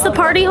 good. What's the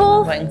party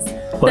hole?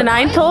 The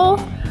 9th hole?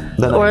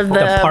 Or the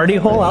the party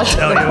hole, I'll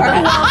tell you.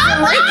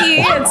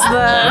 Ricky, it's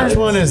the Which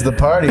one is the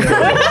party?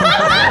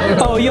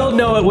 Oh, you'll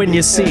know it when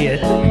you see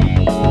it.